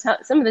relationships. Some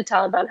of the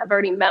Taliban have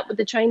already met with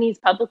the Chinese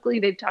publicly.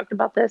 They've talked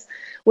about this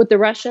with the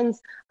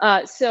Russians.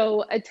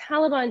 So a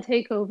Taliban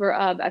takeover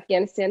of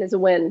Afghanistan is a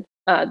win.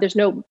 There's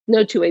no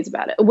two ways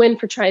about it. A win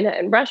for China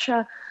and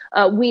Russia.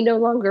 We no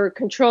longer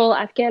control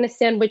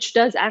Afghanistan, which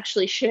does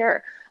actually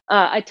share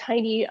a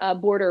tiny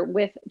border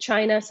with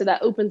China. So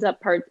that opens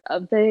up part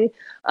of the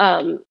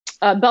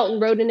Belt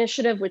and Road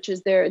Initiative, which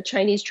is their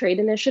Chinese trade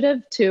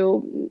initiative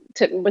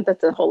but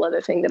that's a whole other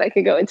thing that I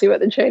could go into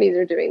what the Chinese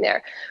are doing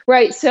there.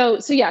 Right. So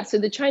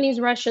the Chinese,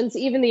 Russians,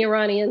 even the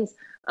Iranians,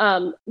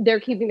 they're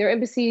keeping their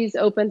embassies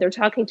open. They're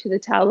talking to the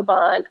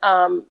Taliban.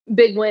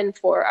 Big win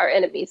for our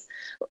enemies.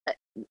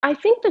 I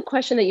think the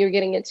question that you're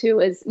getting into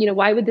is,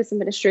 why would this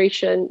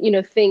administration,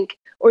 think,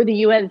 or the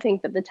UN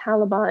think that the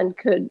Taliban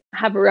could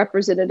have a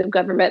representative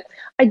government?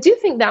 I do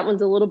think that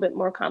one's a little bit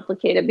more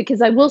complicated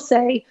because I will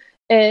say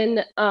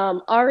in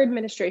our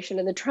administration,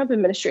 in the Trump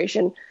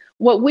administration,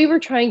 what we were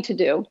trying to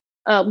do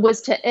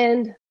was to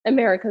end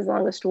America's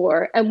longest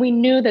war. And we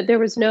knew that there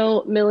was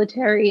no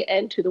military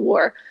end to the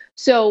war.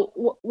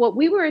 So what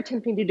we were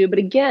attempting to do, but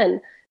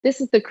again, this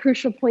is the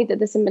crucial point that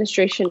this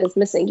administration is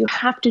missing. You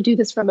have to do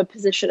this from a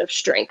position of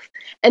strength.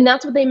 And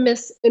that's what they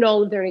miss in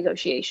all of their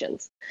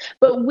negotiations.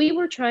 But we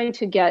were trying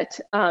to get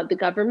the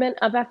government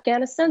of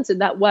Afghanistan. So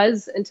that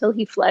was until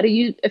he fled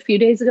a few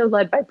days ago,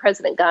 led by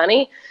President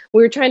Ghani.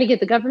 We were trying to get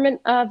the government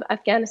of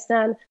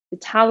Afghanistan, the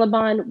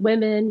Taliban,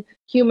 women,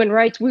 human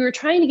rights. We were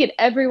trying to get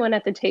everyone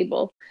at the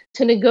table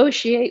to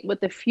negotiate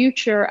what the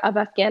future of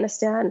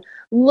Afghanistan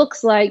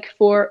looks like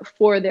for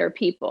their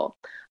people.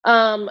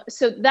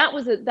 So that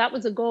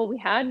was a goal we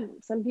had.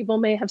 Some people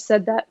may have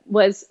said that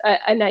was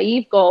a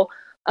naive goal,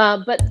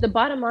 but the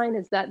bottom line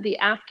is that the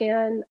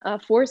Afghan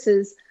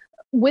forces,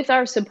 with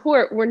our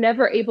support, were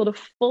never able to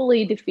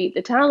fully defeat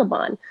the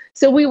Taliban.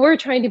 So we were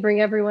trying to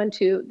bring everyone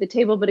to the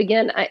table. But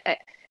again,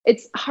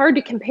 it's hard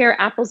to compare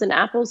apples and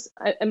apples,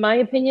 in my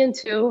opinion,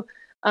 to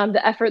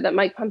the effort that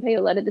Mike Pompeo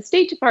led at the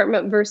State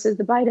Department versus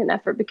the Biden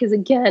effort, because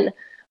again,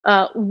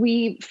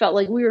 we felt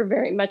like we were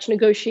very much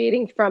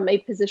negotiating from a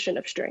position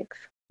of strength.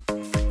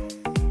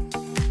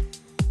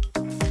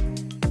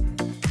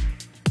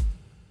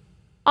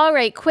 All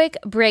right, quick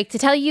break to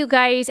tell you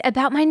guys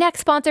about my next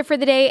sponsor for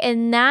the day,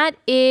 and that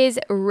is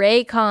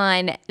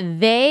Raycon.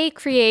 They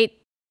create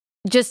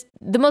just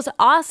the most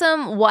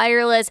awesome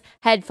wireless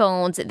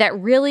headphones that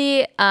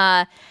really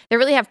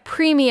have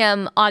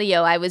premium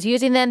audio. I was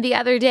using them the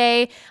other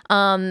day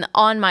on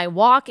my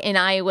walk, and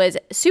I was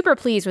super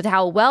pleased with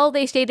how well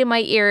they stayed in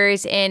my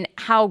ears and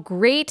how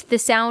great the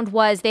sound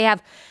was. They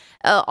have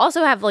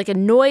also have like a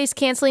noise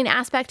canceling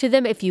aspect to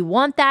them if you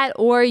want that,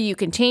 or you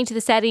can change the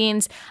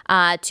settings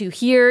to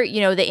hear,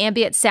 the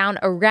ambient sound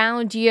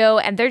around you.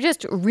 And they're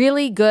just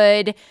really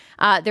good.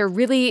 They're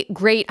really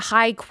great,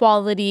 high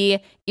quality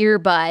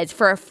earbuds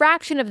for a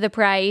fraction of the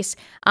price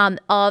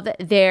of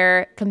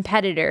their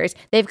competitors.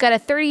 They've got a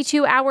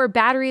 32-hour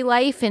battery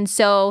life, and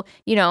so,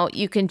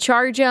 you can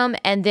charge them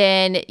and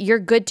then you're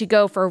good to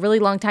go for a really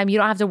long time. You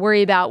don't have to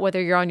worry about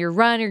whether you're on your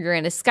run or you're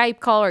in a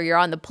Skype call or you're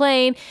on the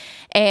plane.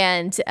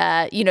 And,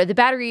 the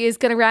battery is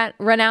going to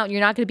run out and you're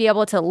not going to be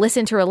able to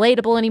listen to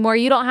Relatable anymore.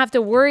 You don't have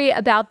to worry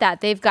about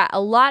that. They've got a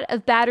lot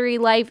of battery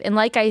life. And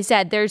like I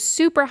said, they're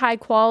super high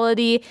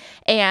quality,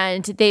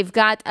 and they've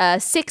got a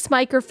 6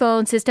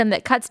 microphone system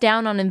that cuts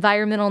down on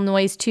environmental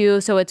noise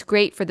too. So it's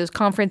great for those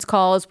conference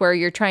calls where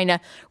you're trying to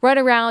run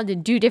around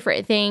and do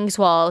different things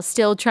while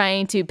still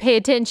trying to pay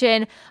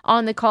attention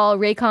on the call.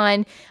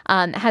 Raycon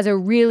has a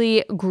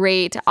really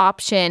great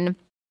option.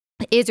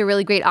 Is a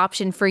really great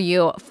option for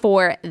you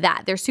for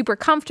that. They're super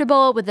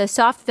comfortable with a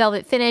soft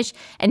velvet finish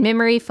and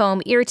memory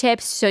foam ear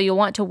tips, so you'll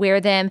want to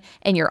wear them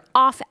in your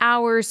off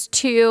hours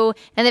too.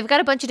 And they've got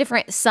a bunch of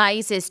different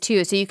sizes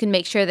too, so you can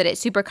make sure that it's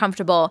super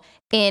comfortable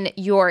in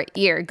your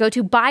ear. Go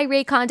to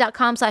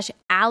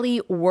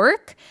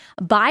buyraycon.com/AllieWork,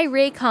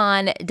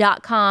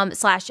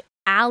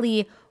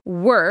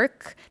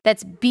 buyraycon.com/AllieWork.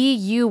 That's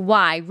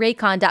BUY,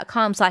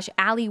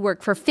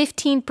 raycon.com/AllieWork for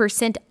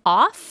 15%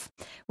 off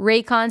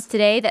Raycons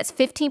today. That's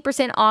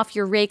 15% off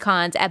your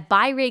Raycons at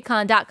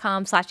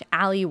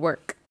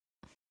buyraycon.com/AllieWork.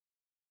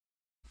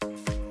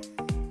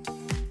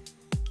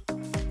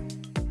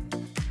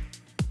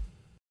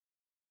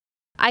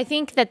 I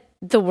think that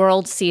the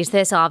world sees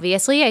this,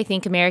 obviously. I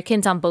think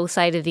Americans on both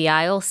sides of the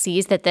aisle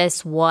sees that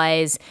this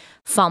was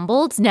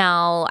fumbled.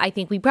 Now, I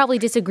think we probably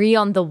disagree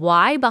on the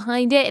why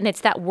behind it, and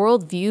it's that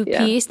worldview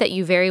piece that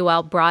you very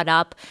well brought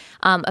up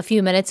a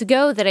few minutes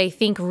ago that I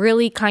think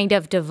really kind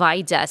of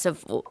divides us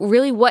of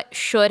really what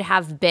should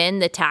have been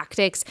the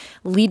tactics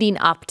leading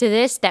up to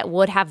this that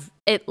would have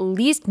at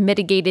least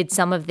mitigated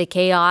some of the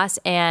chaos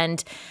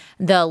and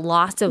the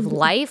loss of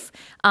life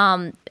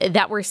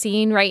that we're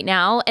seeing right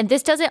now. And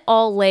this doesn't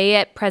all lay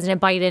at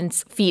President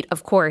Biden's feet,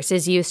 of course,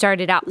 as you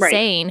started out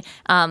saying.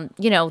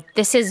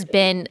 This has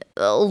been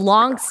a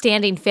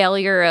long-standing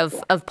failure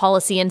of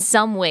policy in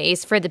some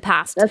ways for the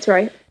past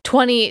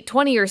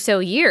 20 or so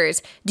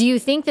years. Do you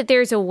think that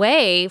there's a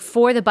way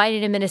for the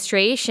Biden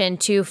administration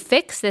to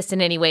fix this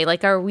in any way?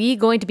 Like, are we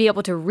going to be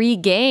able to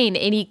regain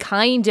any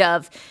kind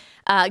of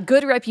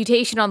good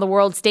reputation on the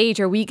world stage?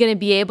 Are we going to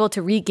be able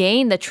to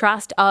regain the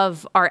trust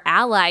of our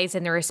allies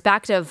and the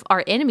respect of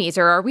our enemies?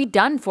 Or are we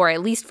done for,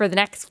 at least for the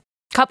next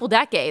couple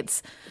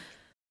decades?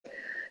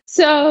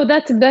 So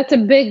that's a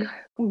big,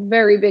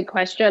 very big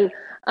question.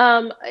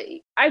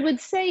 I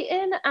would say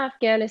in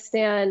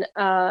Afghanistan,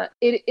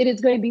 it is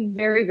going to be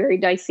very, very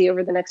dicey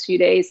over the next few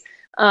days,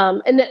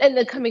 and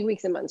the coming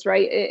weeks and months,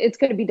 right? It's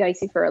going to be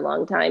dicey for a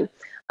long time.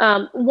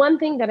 One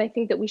thing that I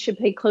think that we should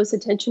pay close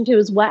attention to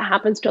is what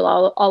happens to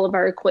all of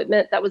our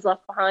equipment that was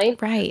left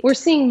behind. Right. We're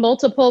seeing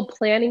multiple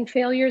planning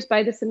failures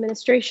by this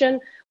administration.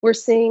 We're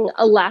seeing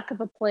a lack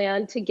of a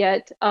plan to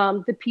get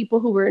the people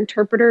who were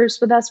interpreters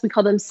with us. We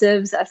call them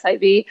SIVs,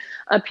 S-I-V,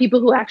 people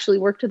who actually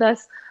worked with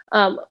us.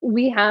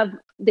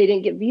 They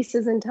didn't get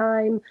visas in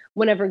time.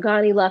 Whenever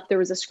Ghani left, there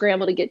was a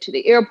scramble to get to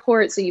the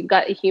airport. So you've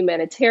got a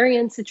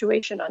humanitarian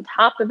situation on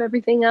top of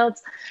everything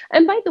else.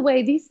 And by the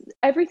way,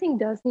 everything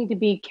does need to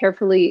be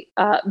carefully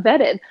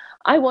vetted.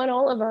 I want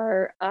all of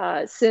our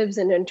civs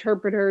and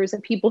interpreters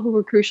and people who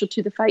were crucial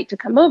to the fight to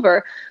come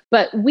over,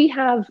 but we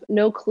have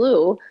no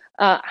clue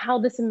how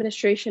this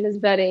administration is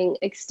vetting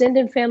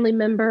extended family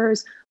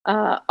members.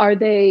 Are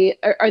they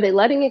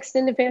letting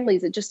extended family?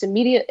 Is it just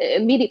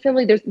immediate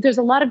family? There's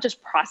a lot of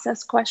just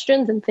process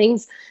questions and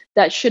things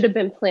that should have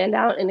been planned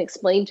out and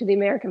explained to the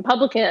American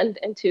public and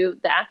to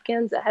the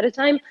Afghans ahead of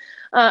time.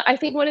 I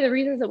think one of the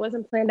reasons it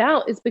wasn't planned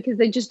out is because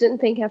they just didn't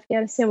think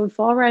Afghanistan would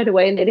fall right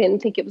away, and they didn't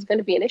think it was going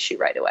to be an issue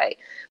right away.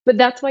 But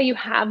that's why you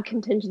have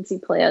contingency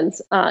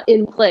plans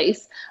in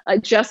place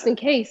just in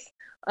case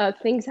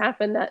things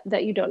happen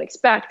that you don't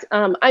expect.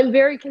 I'm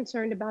very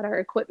concerned about our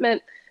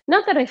equipment.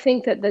 Not that I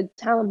think that the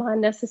Taliban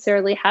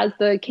necessarily has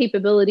the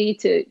capability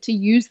to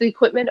use the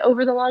equipment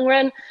over the long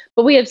run,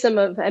 but we have some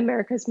of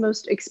America's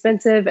most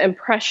expensive and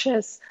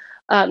precious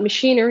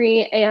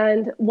machinery,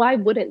 and why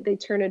wouldn't they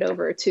turn it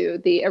over to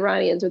the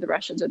Iranians or the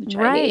Russians or the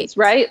Chinese,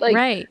 right?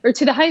 Or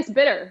to the highest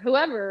bidder,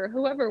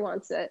 whoever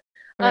wants it.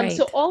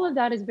 So all of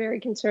that is very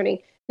concerning.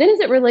 Then as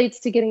it relates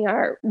to getting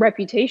our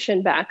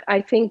reputation back,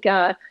 I think,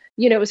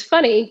 it was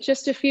funny,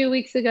 just a few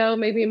weeks ago,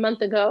 maybe a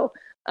month ago,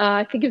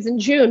 I think it was in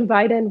June,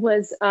 Biden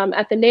was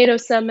at the NATO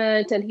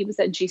summit and he was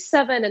at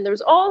G7. And there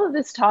was all of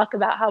this talk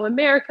about how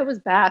America was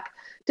back.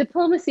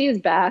 Diplomacy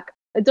is back.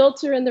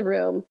 Adults are in the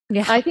room.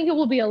 Yeah. I think it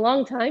will be a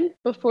long time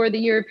before the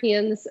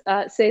Europeans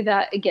say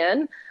that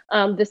again.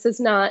 This is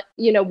not,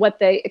 what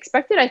they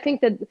expected. I think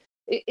that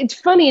it's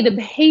funny. The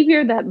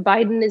behavior that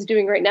Biden is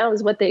doing right now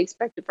is what they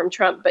expected from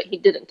Trump, but he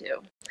didn't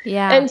do.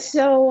 Yeah. And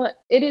so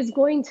it is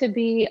going to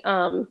be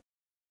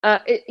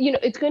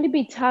it's going to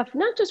be tough,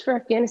 not just for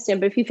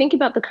Afghanistan, but if you think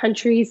about the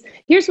countries,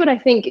 here's what I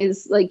think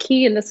is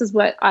key, and this is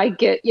what I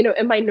get,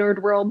 in my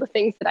nerd world, the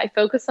things that I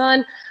focus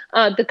on,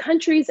 the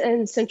countries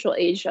in Central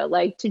Asia,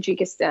 like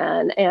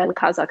Tajikistan and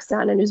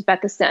Kazakhstan and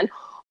Uzbekistan,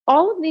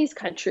 all of these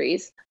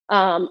countries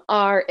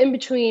are in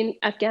between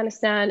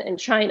Afghanistan and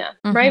China,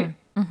 right?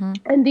 Mm-hmm.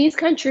 And these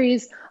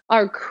countries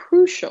are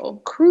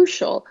crucial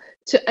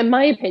to, in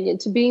my opinion,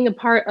 to being a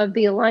part of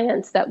the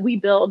alliance that we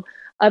build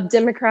of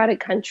democratic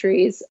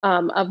countries,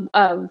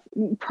 of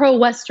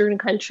pro-Western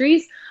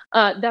countries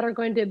that are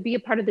going to be a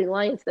part of the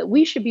alliance that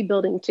we should be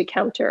building to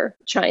counter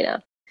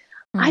China.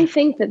 Mm-hmm. I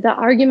think that the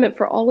argument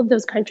for all of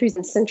those countries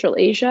in Central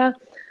Asia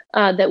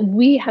that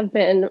we have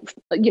been,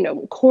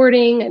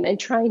 courting and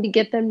trying to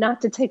get them not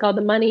to take all the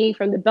money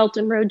from the Belt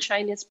and Road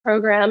Chinese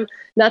program,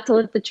 not to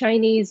let the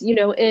Chinese, in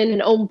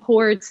and own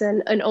ports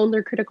and own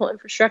their critical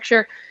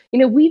infrastructure.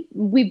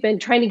 We've been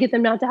trying to get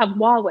them not to have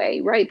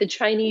Huawei, right? The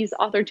Chinese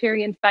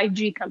authoritarian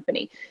 5G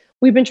company.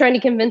 We've been trying to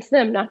convince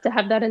them not to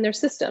have that in their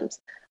systems.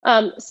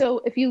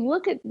 So if you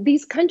look at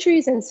these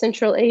countries in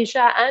Central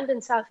Asia and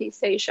in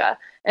Southeast Asia,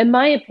 in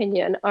my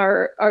opinion,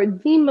 are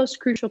the most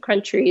crucial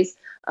countries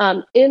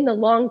in the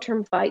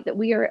long-term fight that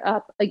we are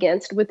up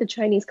against with the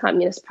Chinese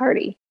Communist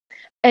Party.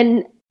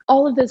 And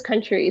all of those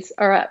countries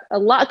are a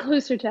lot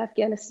closer to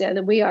Afghanistan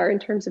than we are in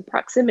terms of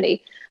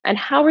proximity. And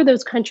how are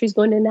those countries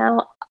going to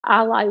now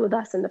ally with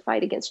us in the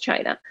fight against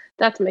China?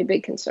 That's my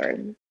big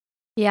concern.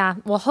 Yeah,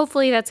 well,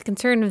 hopefully that's a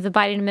concern of the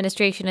Biden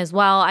administration as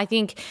well. I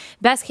think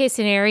best case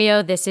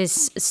scenario, this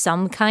is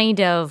some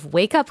kind of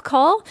wake up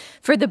call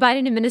for the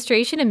Biden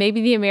administration and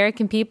maybe the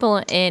American people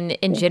in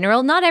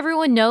general. Not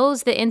everyone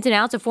knows the ins and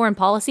outs of foreign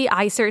policy.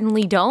 I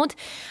certainly don't.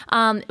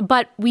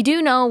 But we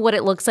do know what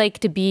it looks like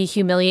to be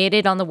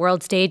humiliated on the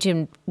world stage,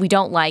 and we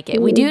don't like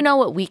it. We do know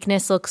what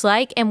weakness looks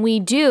like, and we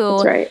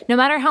do, no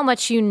matter how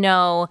much you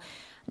know.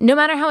 No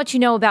matter how much you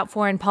know about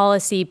foreign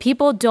policy,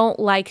 people don't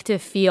like to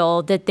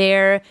feel that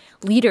their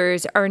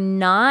leaders are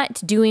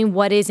not doing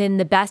what is in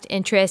the best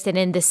interest and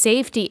in the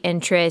safety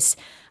interests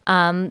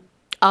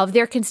of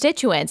their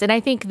constituents. And I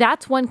think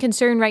that's one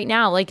concern right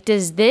now. Like,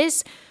 does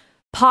this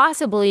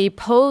possibly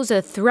pose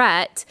a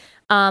threat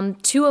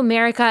to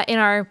America in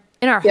our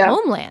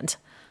homeland?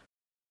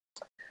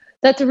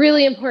 That's a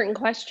really important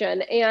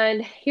question.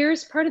 And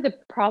here's part of the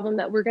problem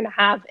that we're going to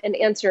have in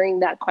answering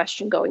that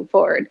question going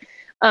forward.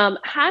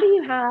 How do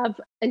you have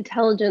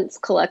intelligence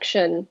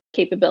collection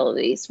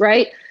capabilities,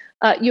 right?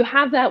 You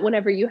have that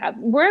wherever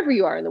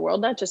you are in the world,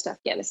 not just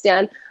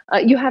Afghanistan.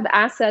 You have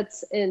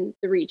assets in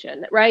the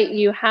region, right?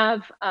 You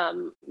have,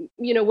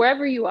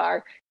 wherever you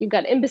are, you've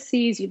got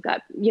embassies, you've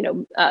got,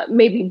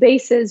 maybe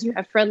bases, you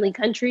have friendly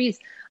countries.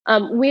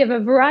 We have a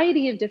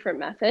variety of different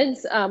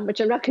methods, which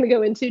I'm not going to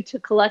go into, to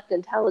collect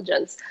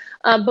intelligence.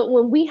 But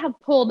when we have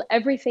pulled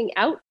everything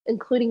out,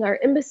 including our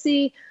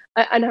embassy,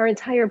 and our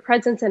entire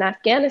presence in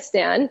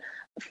Afghanistan,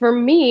 for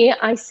me,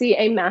 I see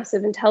a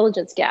massive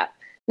intelligence gap.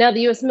 Now, the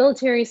U.S.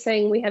 military is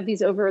saying we have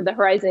these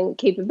over-the-horizon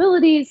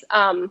capabilities.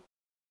 I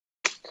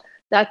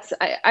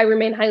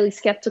remain highly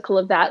skeptical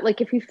of that.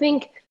 Like, if you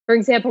think, for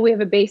example, we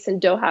have a base in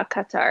Doha,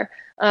 Qatar.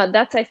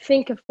 That's, I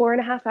think, a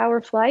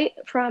 4.5-hour flight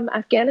from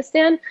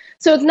Afghanistan.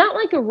 So it's not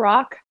like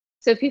Iraq.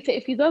 So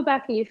if you go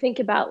back and you think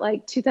about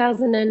like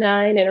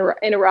 2009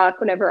 in Iraq,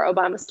 whenever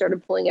Obama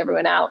started pulling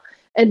everyone out,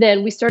 and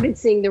then we started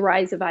seeing the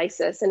rise of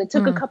ISIS. And it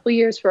took a couple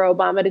years for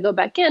Obama to go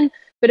back in.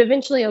 But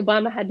eventually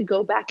Obama had to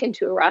go back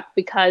into Iraq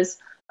because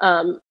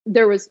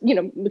there was,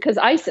 because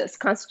ISIS,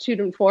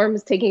 constituted and formed,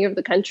 was taking over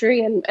the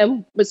country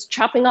and was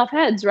chopping off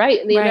heads,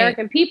 right? And the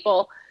American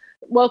people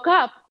woke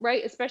up,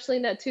 right? Especially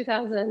in that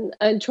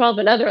 2012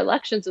 and other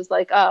elections, was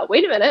like,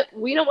 wait a minute,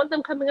 we don't want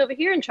them coming over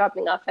here and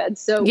chopping off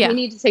heads. So we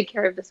need to take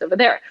care of this over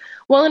there.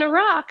 Well, in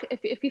Iraq,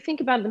 if you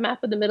think about the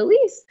map of the Middle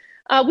East,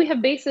 we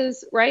have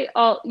bases, right,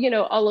 all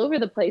over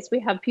the place. We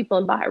have people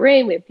in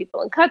Bahrain, we have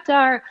people in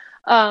Qatar.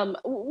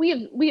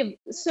 We have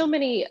so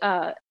many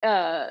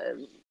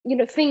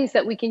things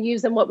that we can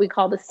use in what we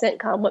call the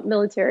CENTCOM, what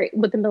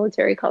the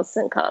military calls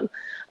CENTCOM.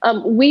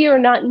 We are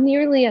not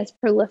nearly as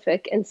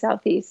prolific in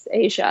Southeast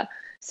Asia.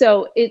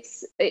 So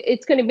it's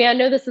going to be, I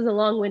know this is a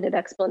long-winded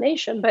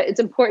explanation, but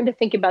it's important to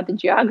think about the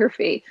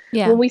geography.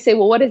 When we say,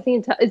 well, what is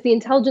the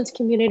intelligence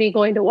community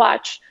going to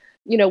watch,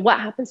 what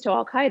happens to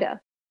Al-Qaeda?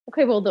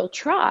 Okay, well, they'll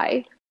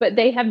try, but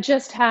they have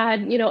just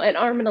had, an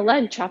arm and a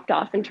leg chopped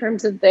off in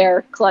terms of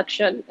their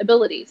collection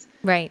abilities.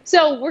 Right.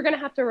 So we're going to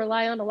have to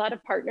rely on a lot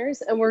of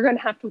partners, and we're going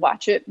to have to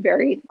watch it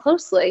very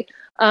closely.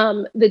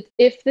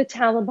 If the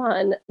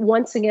Taliban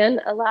once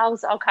again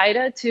allows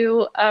Al-Qaeda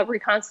to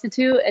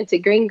reconstitute and to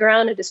gain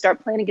ground and to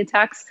start planning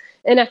attacks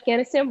in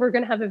Afghanistan, we're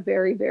going to have a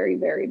very, very,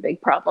 very big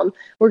problem.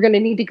 We're going to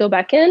need to go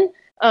back in.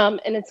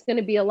 And it's going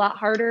to be a lot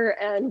harder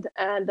and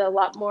a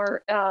lot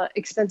more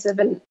expensive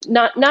and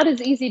not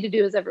as easy to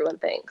do as everyone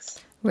thinks.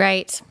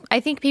 Right. I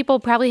think people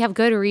probably have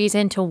good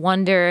reason to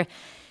wonder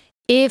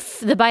if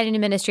the Biden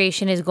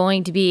administration is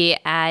going to be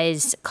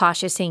as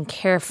cautious and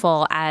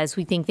careful as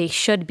we think they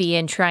should be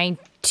in trying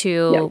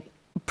to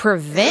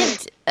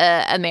prevent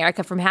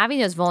America from having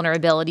those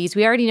vulnerabilities.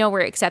 We already know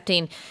we're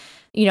accepting,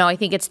 I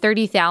think it's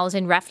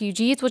 30,000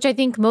 refugees, which I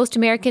think most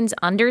Americans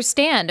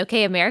understand.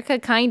 Okay, America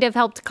kind of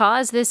helped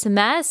cause this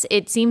mess.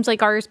 It seems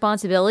like our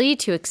responsibility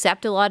to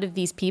accept a lot of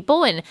these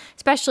people, and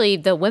especially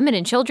the women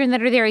and children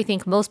that are there. I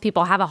think most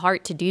people have a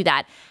heart to do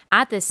that.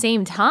 At the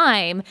same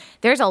time,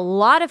 there's a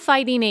lot of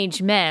fighting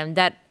age men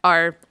that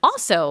are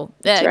also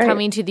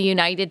coming to the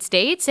United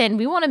States, and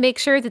we want to make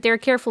sure that they're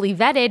carefully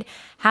vetted.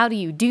 How do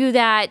you do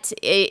that?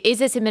 Is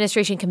this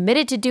administration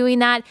committed to doing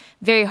that?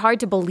 Very hard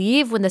to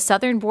believe when the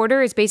southern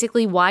border is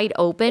basically wide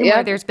open,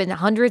 where there's been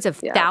hundreds of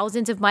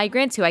thousands of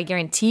migrants who I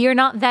guarantee are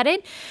not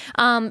vetted,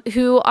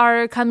 who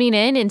are coming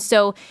in. And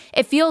so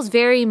it feels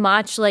very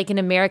much like an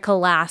America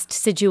Last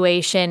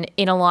situation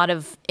in a lot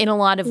of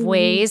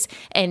ways,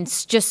 and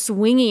just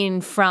swinging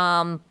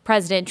from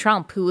President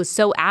Trump, who was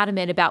so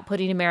adamant about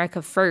putting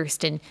America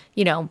first, and,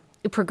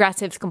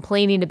 progressives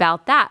complaining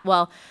about that.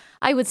 Well,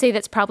 I would say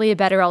that's probably a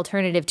better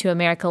alternative to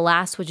America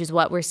Last, which is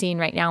what we're seeing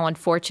right now,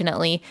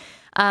 unfortunately.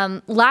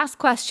 Last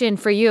question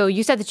for you.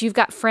 You said that you've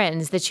got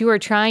friends that you are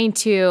trying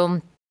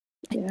to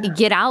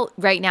get out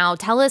right now.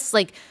 Tell us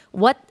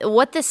what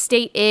the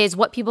state is,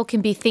 what people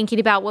can be thinking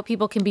about, what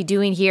people can be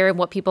doing here, and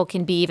what people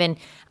can be even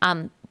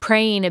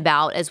praying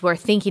about as we're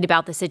thinking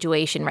about the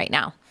situation right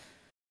now.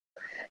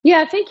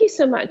 Yeah, thank you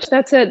so much.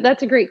 That's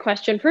a great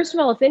question. First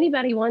of all, if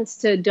anybody wants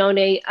to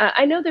donate,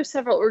 I know there's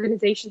several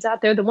organizations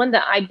out there. The one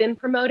that I've been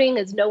promoting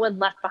is No One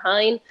Left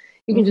Behind.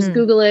 You can just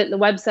Google it. The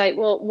website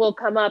will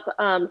come up.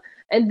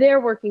 And they're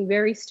working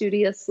very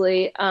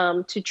studiously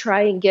to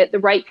try and get the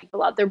right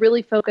people out. They're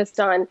really focused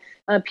on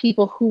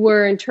people who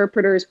were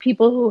interpreters,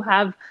 people who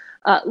have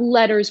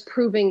letters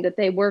proving that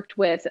they worked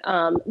with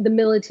the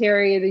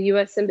military, the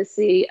U.S.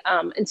 Embassy.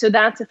 And so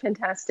that's a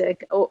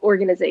fantastic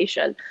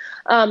organization.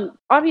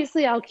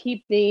 Obviously, I'll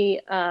keep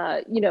the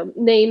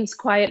names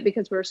quiet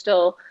because we're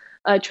still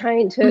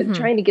trying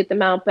to get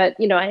them out. But,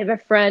 I have a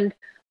friend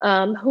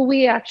who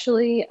we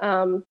actually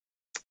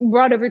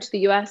brought over to the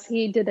U.S.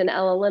 He did an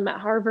LLM at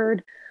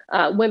Harvard,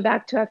 went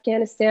back to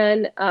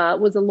Afghanistan,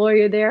 was a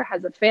lawyer there,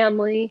 has a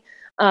family,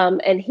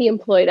 and he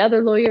employed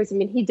other lawyers. I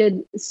mean, he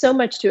did so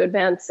much to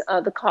advance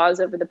the cause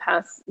over the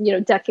past,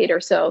 decade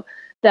or so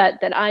that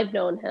I've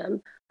known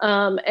him.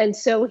 And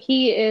so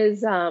he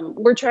is.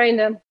 We're trying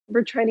to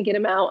get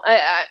him out.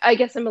 I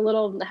guess I'm a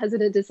little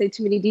hesitant to say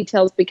too many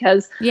details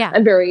because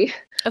I'm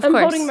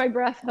holding my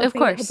breath,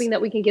 hoping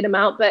that we can get him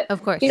out. But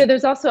of course,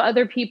 there's also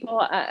other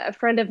people. A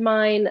friend of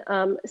mine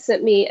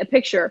sent me a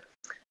picture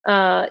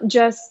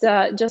just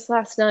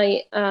last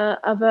night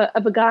of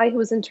a guy who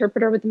was an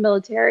interpreter with the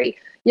military.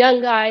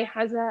 Young guy,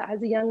 has a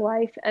young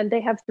wife, and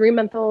they have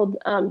 3-month-old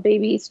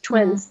babies,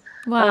 twins.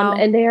 Wow.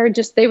 And they were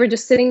just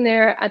sitting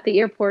there at the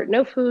airport,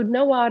 no food,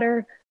 no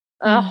water,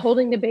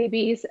 holding the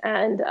babies,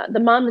 and the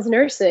mom is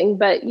nursing.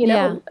 But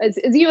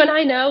as you and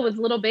I know, with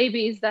little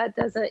babies, that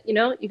doesn't,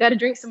 you got to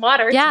drink some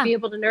water to be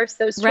able to nurse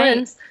those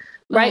twins.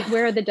 Right?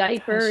 Where are the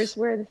diapers?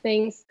 Where are the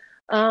things?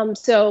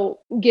 So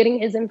getting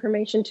his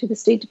information to the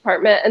State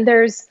Department, and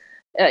there's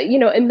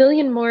a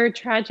million more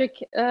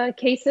tragic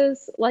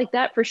cases like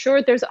that for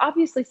sure. There's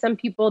obviously some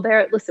people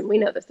there. Listen, we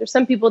know this. There's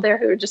some people there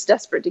who are just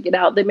desperate to get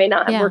out. They may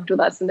not have worked with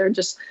us, and they're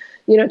just,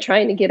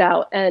 trying to get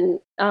out. And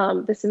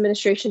this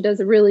administration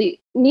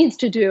needs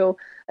to do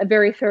a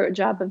very thorough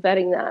job of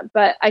vetting that.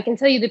 But I can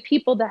tell you the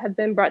people that have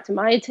been brought to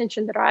my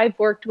attention that I've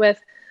worked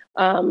with,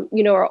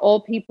 are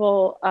old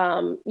people,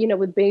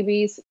 with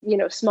babies,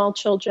 small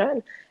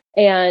children.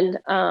 And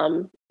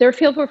they're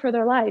fearful for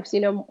their lives.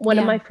 One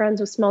of my friends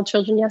with small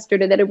children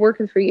yesterday that I'd worked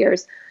with for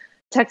years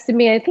texted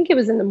me, I think it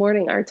was in the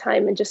morning our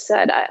time, and just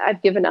said,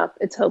 I've given up.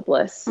 It's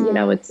hopeless.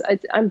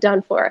 I'm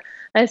done for.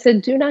 I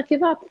said, do not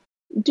give up.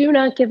 Do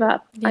not give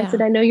up. Yeah. I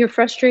said, I know you're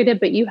frustrated,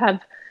 but you have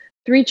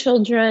 3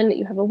 children,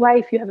 you have a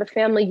wife, you have a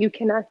family, you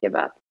cannot give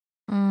up.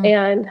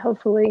 And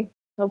hopefully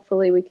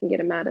we can get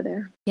him out of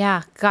there.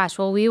 Yeah. Gosh,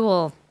 well, we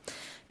will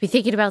be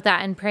thinking about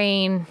that and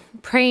praying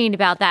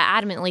about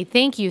that adamantly.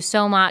 Thank you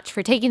so much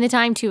for taking the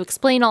time to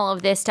explain all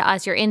of this to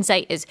us. Your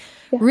insight is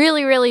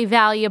really, really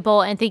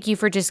valuable. And thank you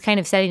for just kind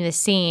of setting the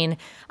scene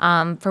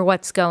for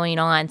what's going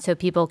on so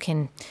people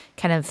can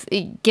kind of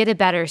get a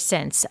better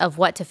sense of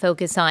what to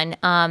focus on.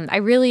 I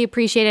really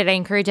appreciate it. I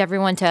encourage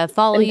everyone to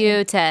follow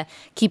you, to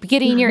keep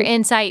getting your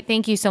insight.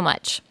 Thank you so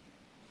much.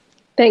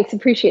 Thanks.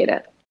 Appreciate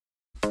it.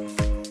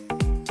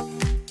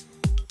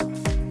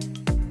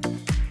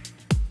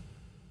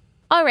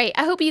 All right.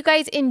 I hope you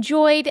guys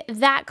enjoyed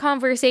that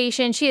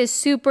conversation. She is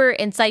super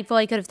insightful.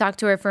 I could have talked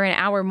to her for an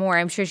hour more.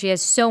 I'm sure she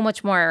has so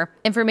much more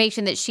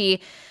information that she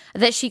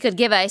could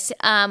give us.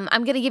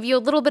 I'm going to give you a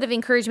little bit of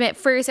encouragement.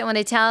 First, I want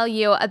to tell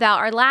you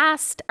about our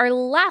last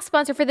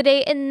sponsor for the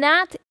day, and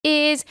that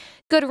is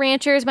Good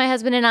Ranchers. My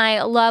husband and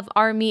I love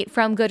our meat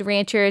from Good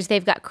Ranchers.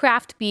 They've got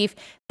craft beef,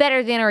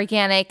 better than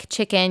organic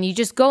chicken. You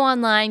just go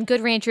online,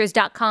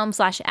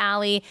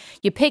 goodranchers.com/Allie.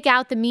 You pick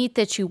out the meat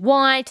that you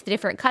want, the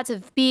different cuts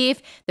of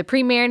beef, the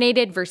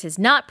pre-marinated versus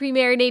not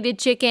pre-marinated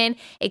chicken.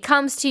 It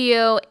comes to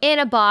you in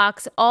a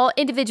box, all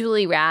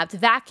individually wrapped,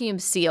 vacuum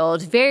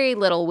sealed, very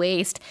little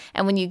waste.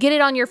 And when you get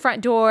it on your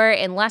front door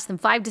in less than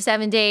 5 to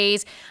 7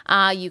 days,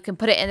 you can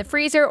put it in the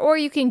freezer or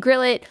you can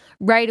grill it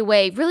right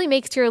away. Really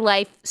makes your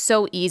life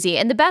so easy.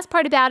 And the best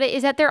part about it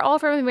is that they're all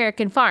from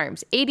American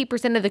farms.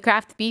 80% of the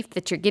craft beef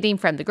that you're getting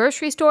from the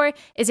grocery store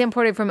is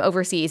imported from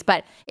overseas.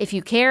 But if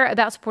you care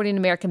about supporting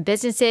American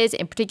businesses,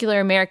 in particular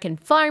American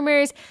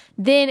farmers,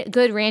 then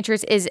Good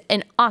Ranchers is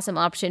an awesome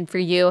option for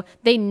you.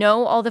 They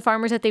know all the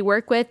farmers that they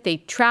work with. They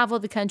travel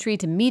the country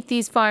to meet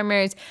these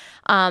farmers.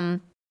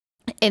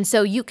 And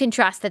so you can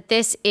trust that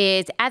this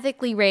is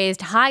ethically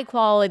raised, high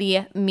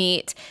quality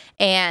meat,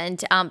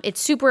 and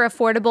it's super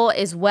affordable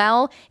as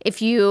well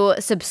if you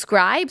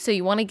subscribe. So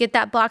you want to get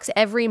that box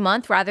every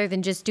month rather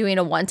than just doing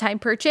a one-time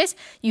purchase.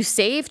 You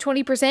save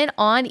 20%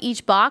 on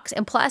each box.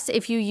 And plus,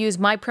 if you use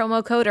my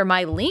promo code or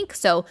my link,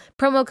 so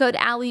promo code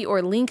Allie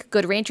or link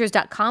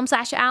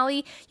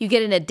goodranchers.com/Allie, you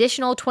get an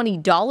additional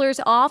 $20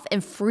 off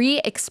and free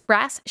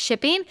express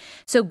shipping.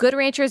 So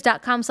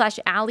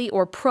goodranchers.com/Allie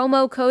or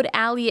promo code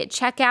Allie at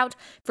checkout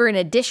for an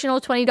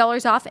additional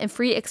 $20 off and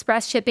free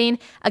express shipping.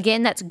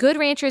 Again, that's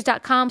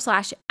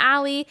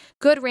goodranchers.com/Allie,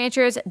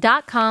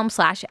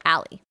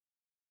 goodranchers.com/Allie.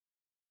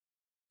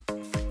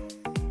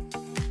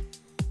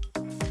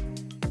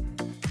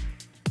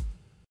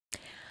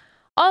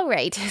 All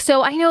right.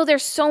 So I know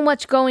there's so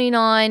much going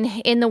on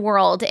in the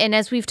world. And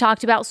as we've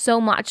talked about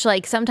so much,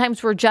 like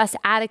sometimes we're just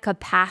at a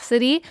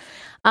capacity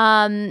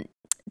we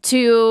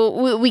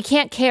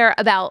can't care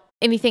about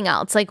anything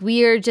else. Like,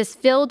 we are just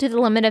filled to the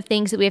limit of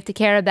things that we have to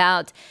care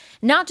about,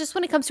 not just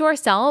when it comes to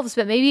ourselves,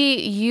 but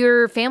maybe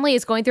your family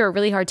is going through a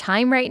really hard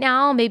time right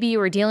now. Maybe you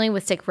are dealing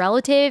with sick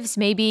relatives.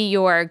 Maybe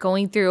you're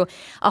going through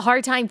a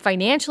hard time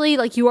financially.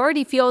 Like, you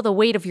already feel the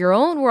weight of your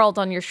own world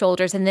on your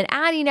shoulders, and then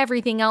adding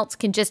everything else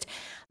can just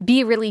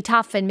be really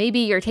tough. And maybe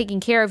you're taking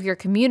care of your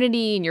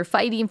community and you're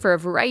fighting for a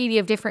variety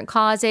of different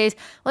causes.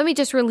 Let me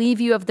just relieve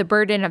you of the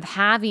burden of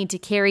having to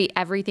carry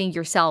everything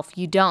yourself.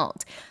 You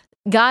don't.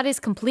 God is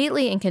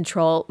completely in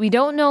control. We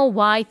don't know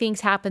why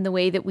things happen the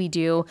way that we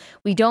do.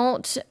 We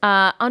don't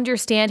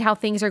understand how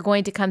things are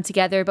going to come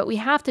together, but we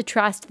have to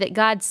trust that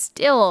God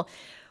still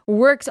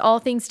works all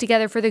things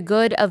together for the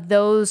good of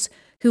those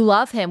who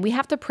love him. We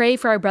have to pray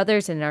for our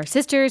brothers and our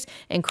sisters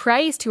in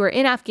Christ who are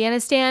in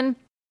Afghanistan,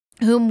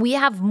 whom we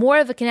have more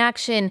of a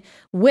connection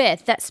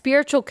with, that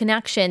spiritual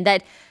connection,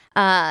 that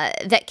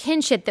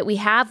kinship that we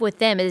have with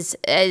them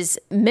as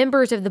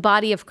members of the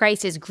body of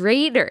Christ is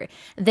greater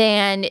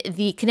than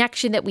the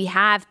connection that we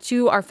have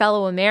to our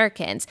fellow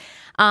Americans.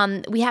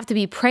 We have to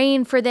be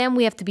praying for them.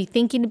 We have to be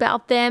thinking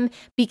about them.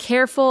 Be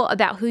careful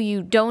about who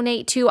you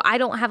donate to. I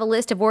don't have a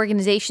list of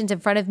organizations in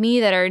front of me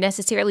that are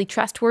necessarily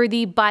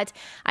trustworthy, but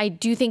I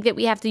do think that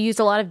we have to use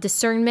a lot of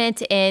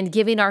discernment in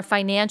giving our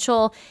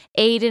financial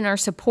aid and our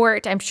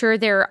support. I'm sure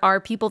there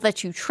are people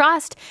that you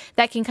trust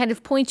that can kind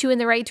of point you in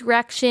the right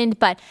direction,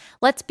 but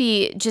let's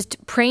be just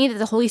praying that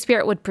the Holy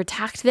Spirit would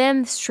protect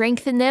them,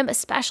 strengthen them,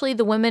 especially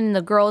the women and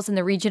the girls in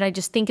the region. I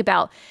just think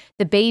about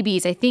the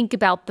babies. I think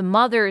about the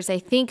mothers. I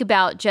think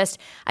about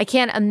I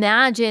can't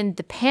imagine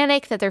the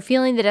panic that they're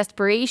feeling, the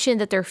desperation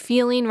that they're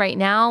feeling right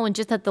now, and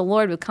just that the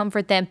Lord would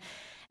comfort them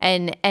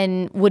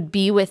and would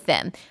be with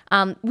them.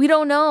 We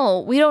don't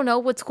know. We don't know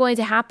what's going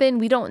to happen.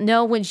 We don't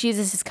know when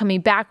Jesus is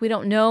coming back. We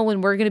don't know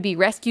when we're going to be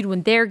rescued,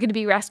 when they're going to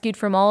be rescued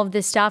from all of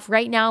this stuff.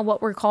 Right now,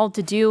 what we're called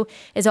to do,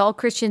 as all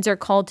Christians are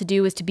called to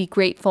do, is to be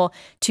grateful,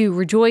 to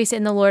rejoice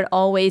in the Lord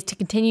always, to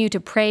continue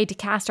to pray, to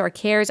cast our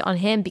cares on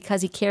him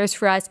because he cares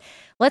for us.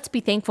 Let's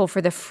be thankful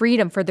for the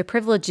freedom, for the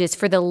privileges,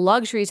 for the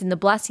luxuries and the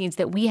blessings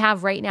that we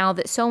have right now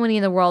that so many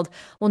in the world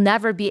will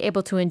never be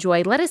able to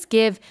enjoy.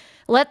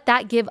 Let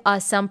that give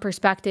us some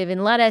perspective,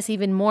 and let us,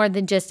 even more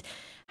than just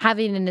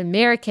having an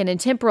American and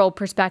temporal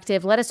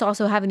perspective, let us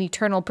also have an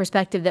eternal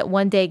perspective that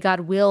one day God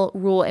will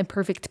rule in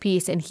perfect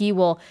peace, and he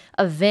will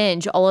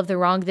avenge all of the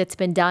wrong that's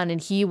been done, and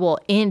he will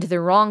end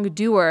the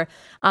wrongdoer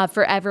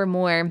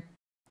forevermore.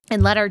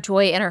 And let our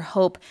joy and our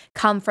hope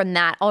come from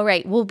that. All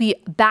right, we'll be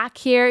back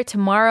here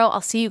tomorrow. I'll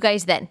see you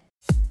guys then.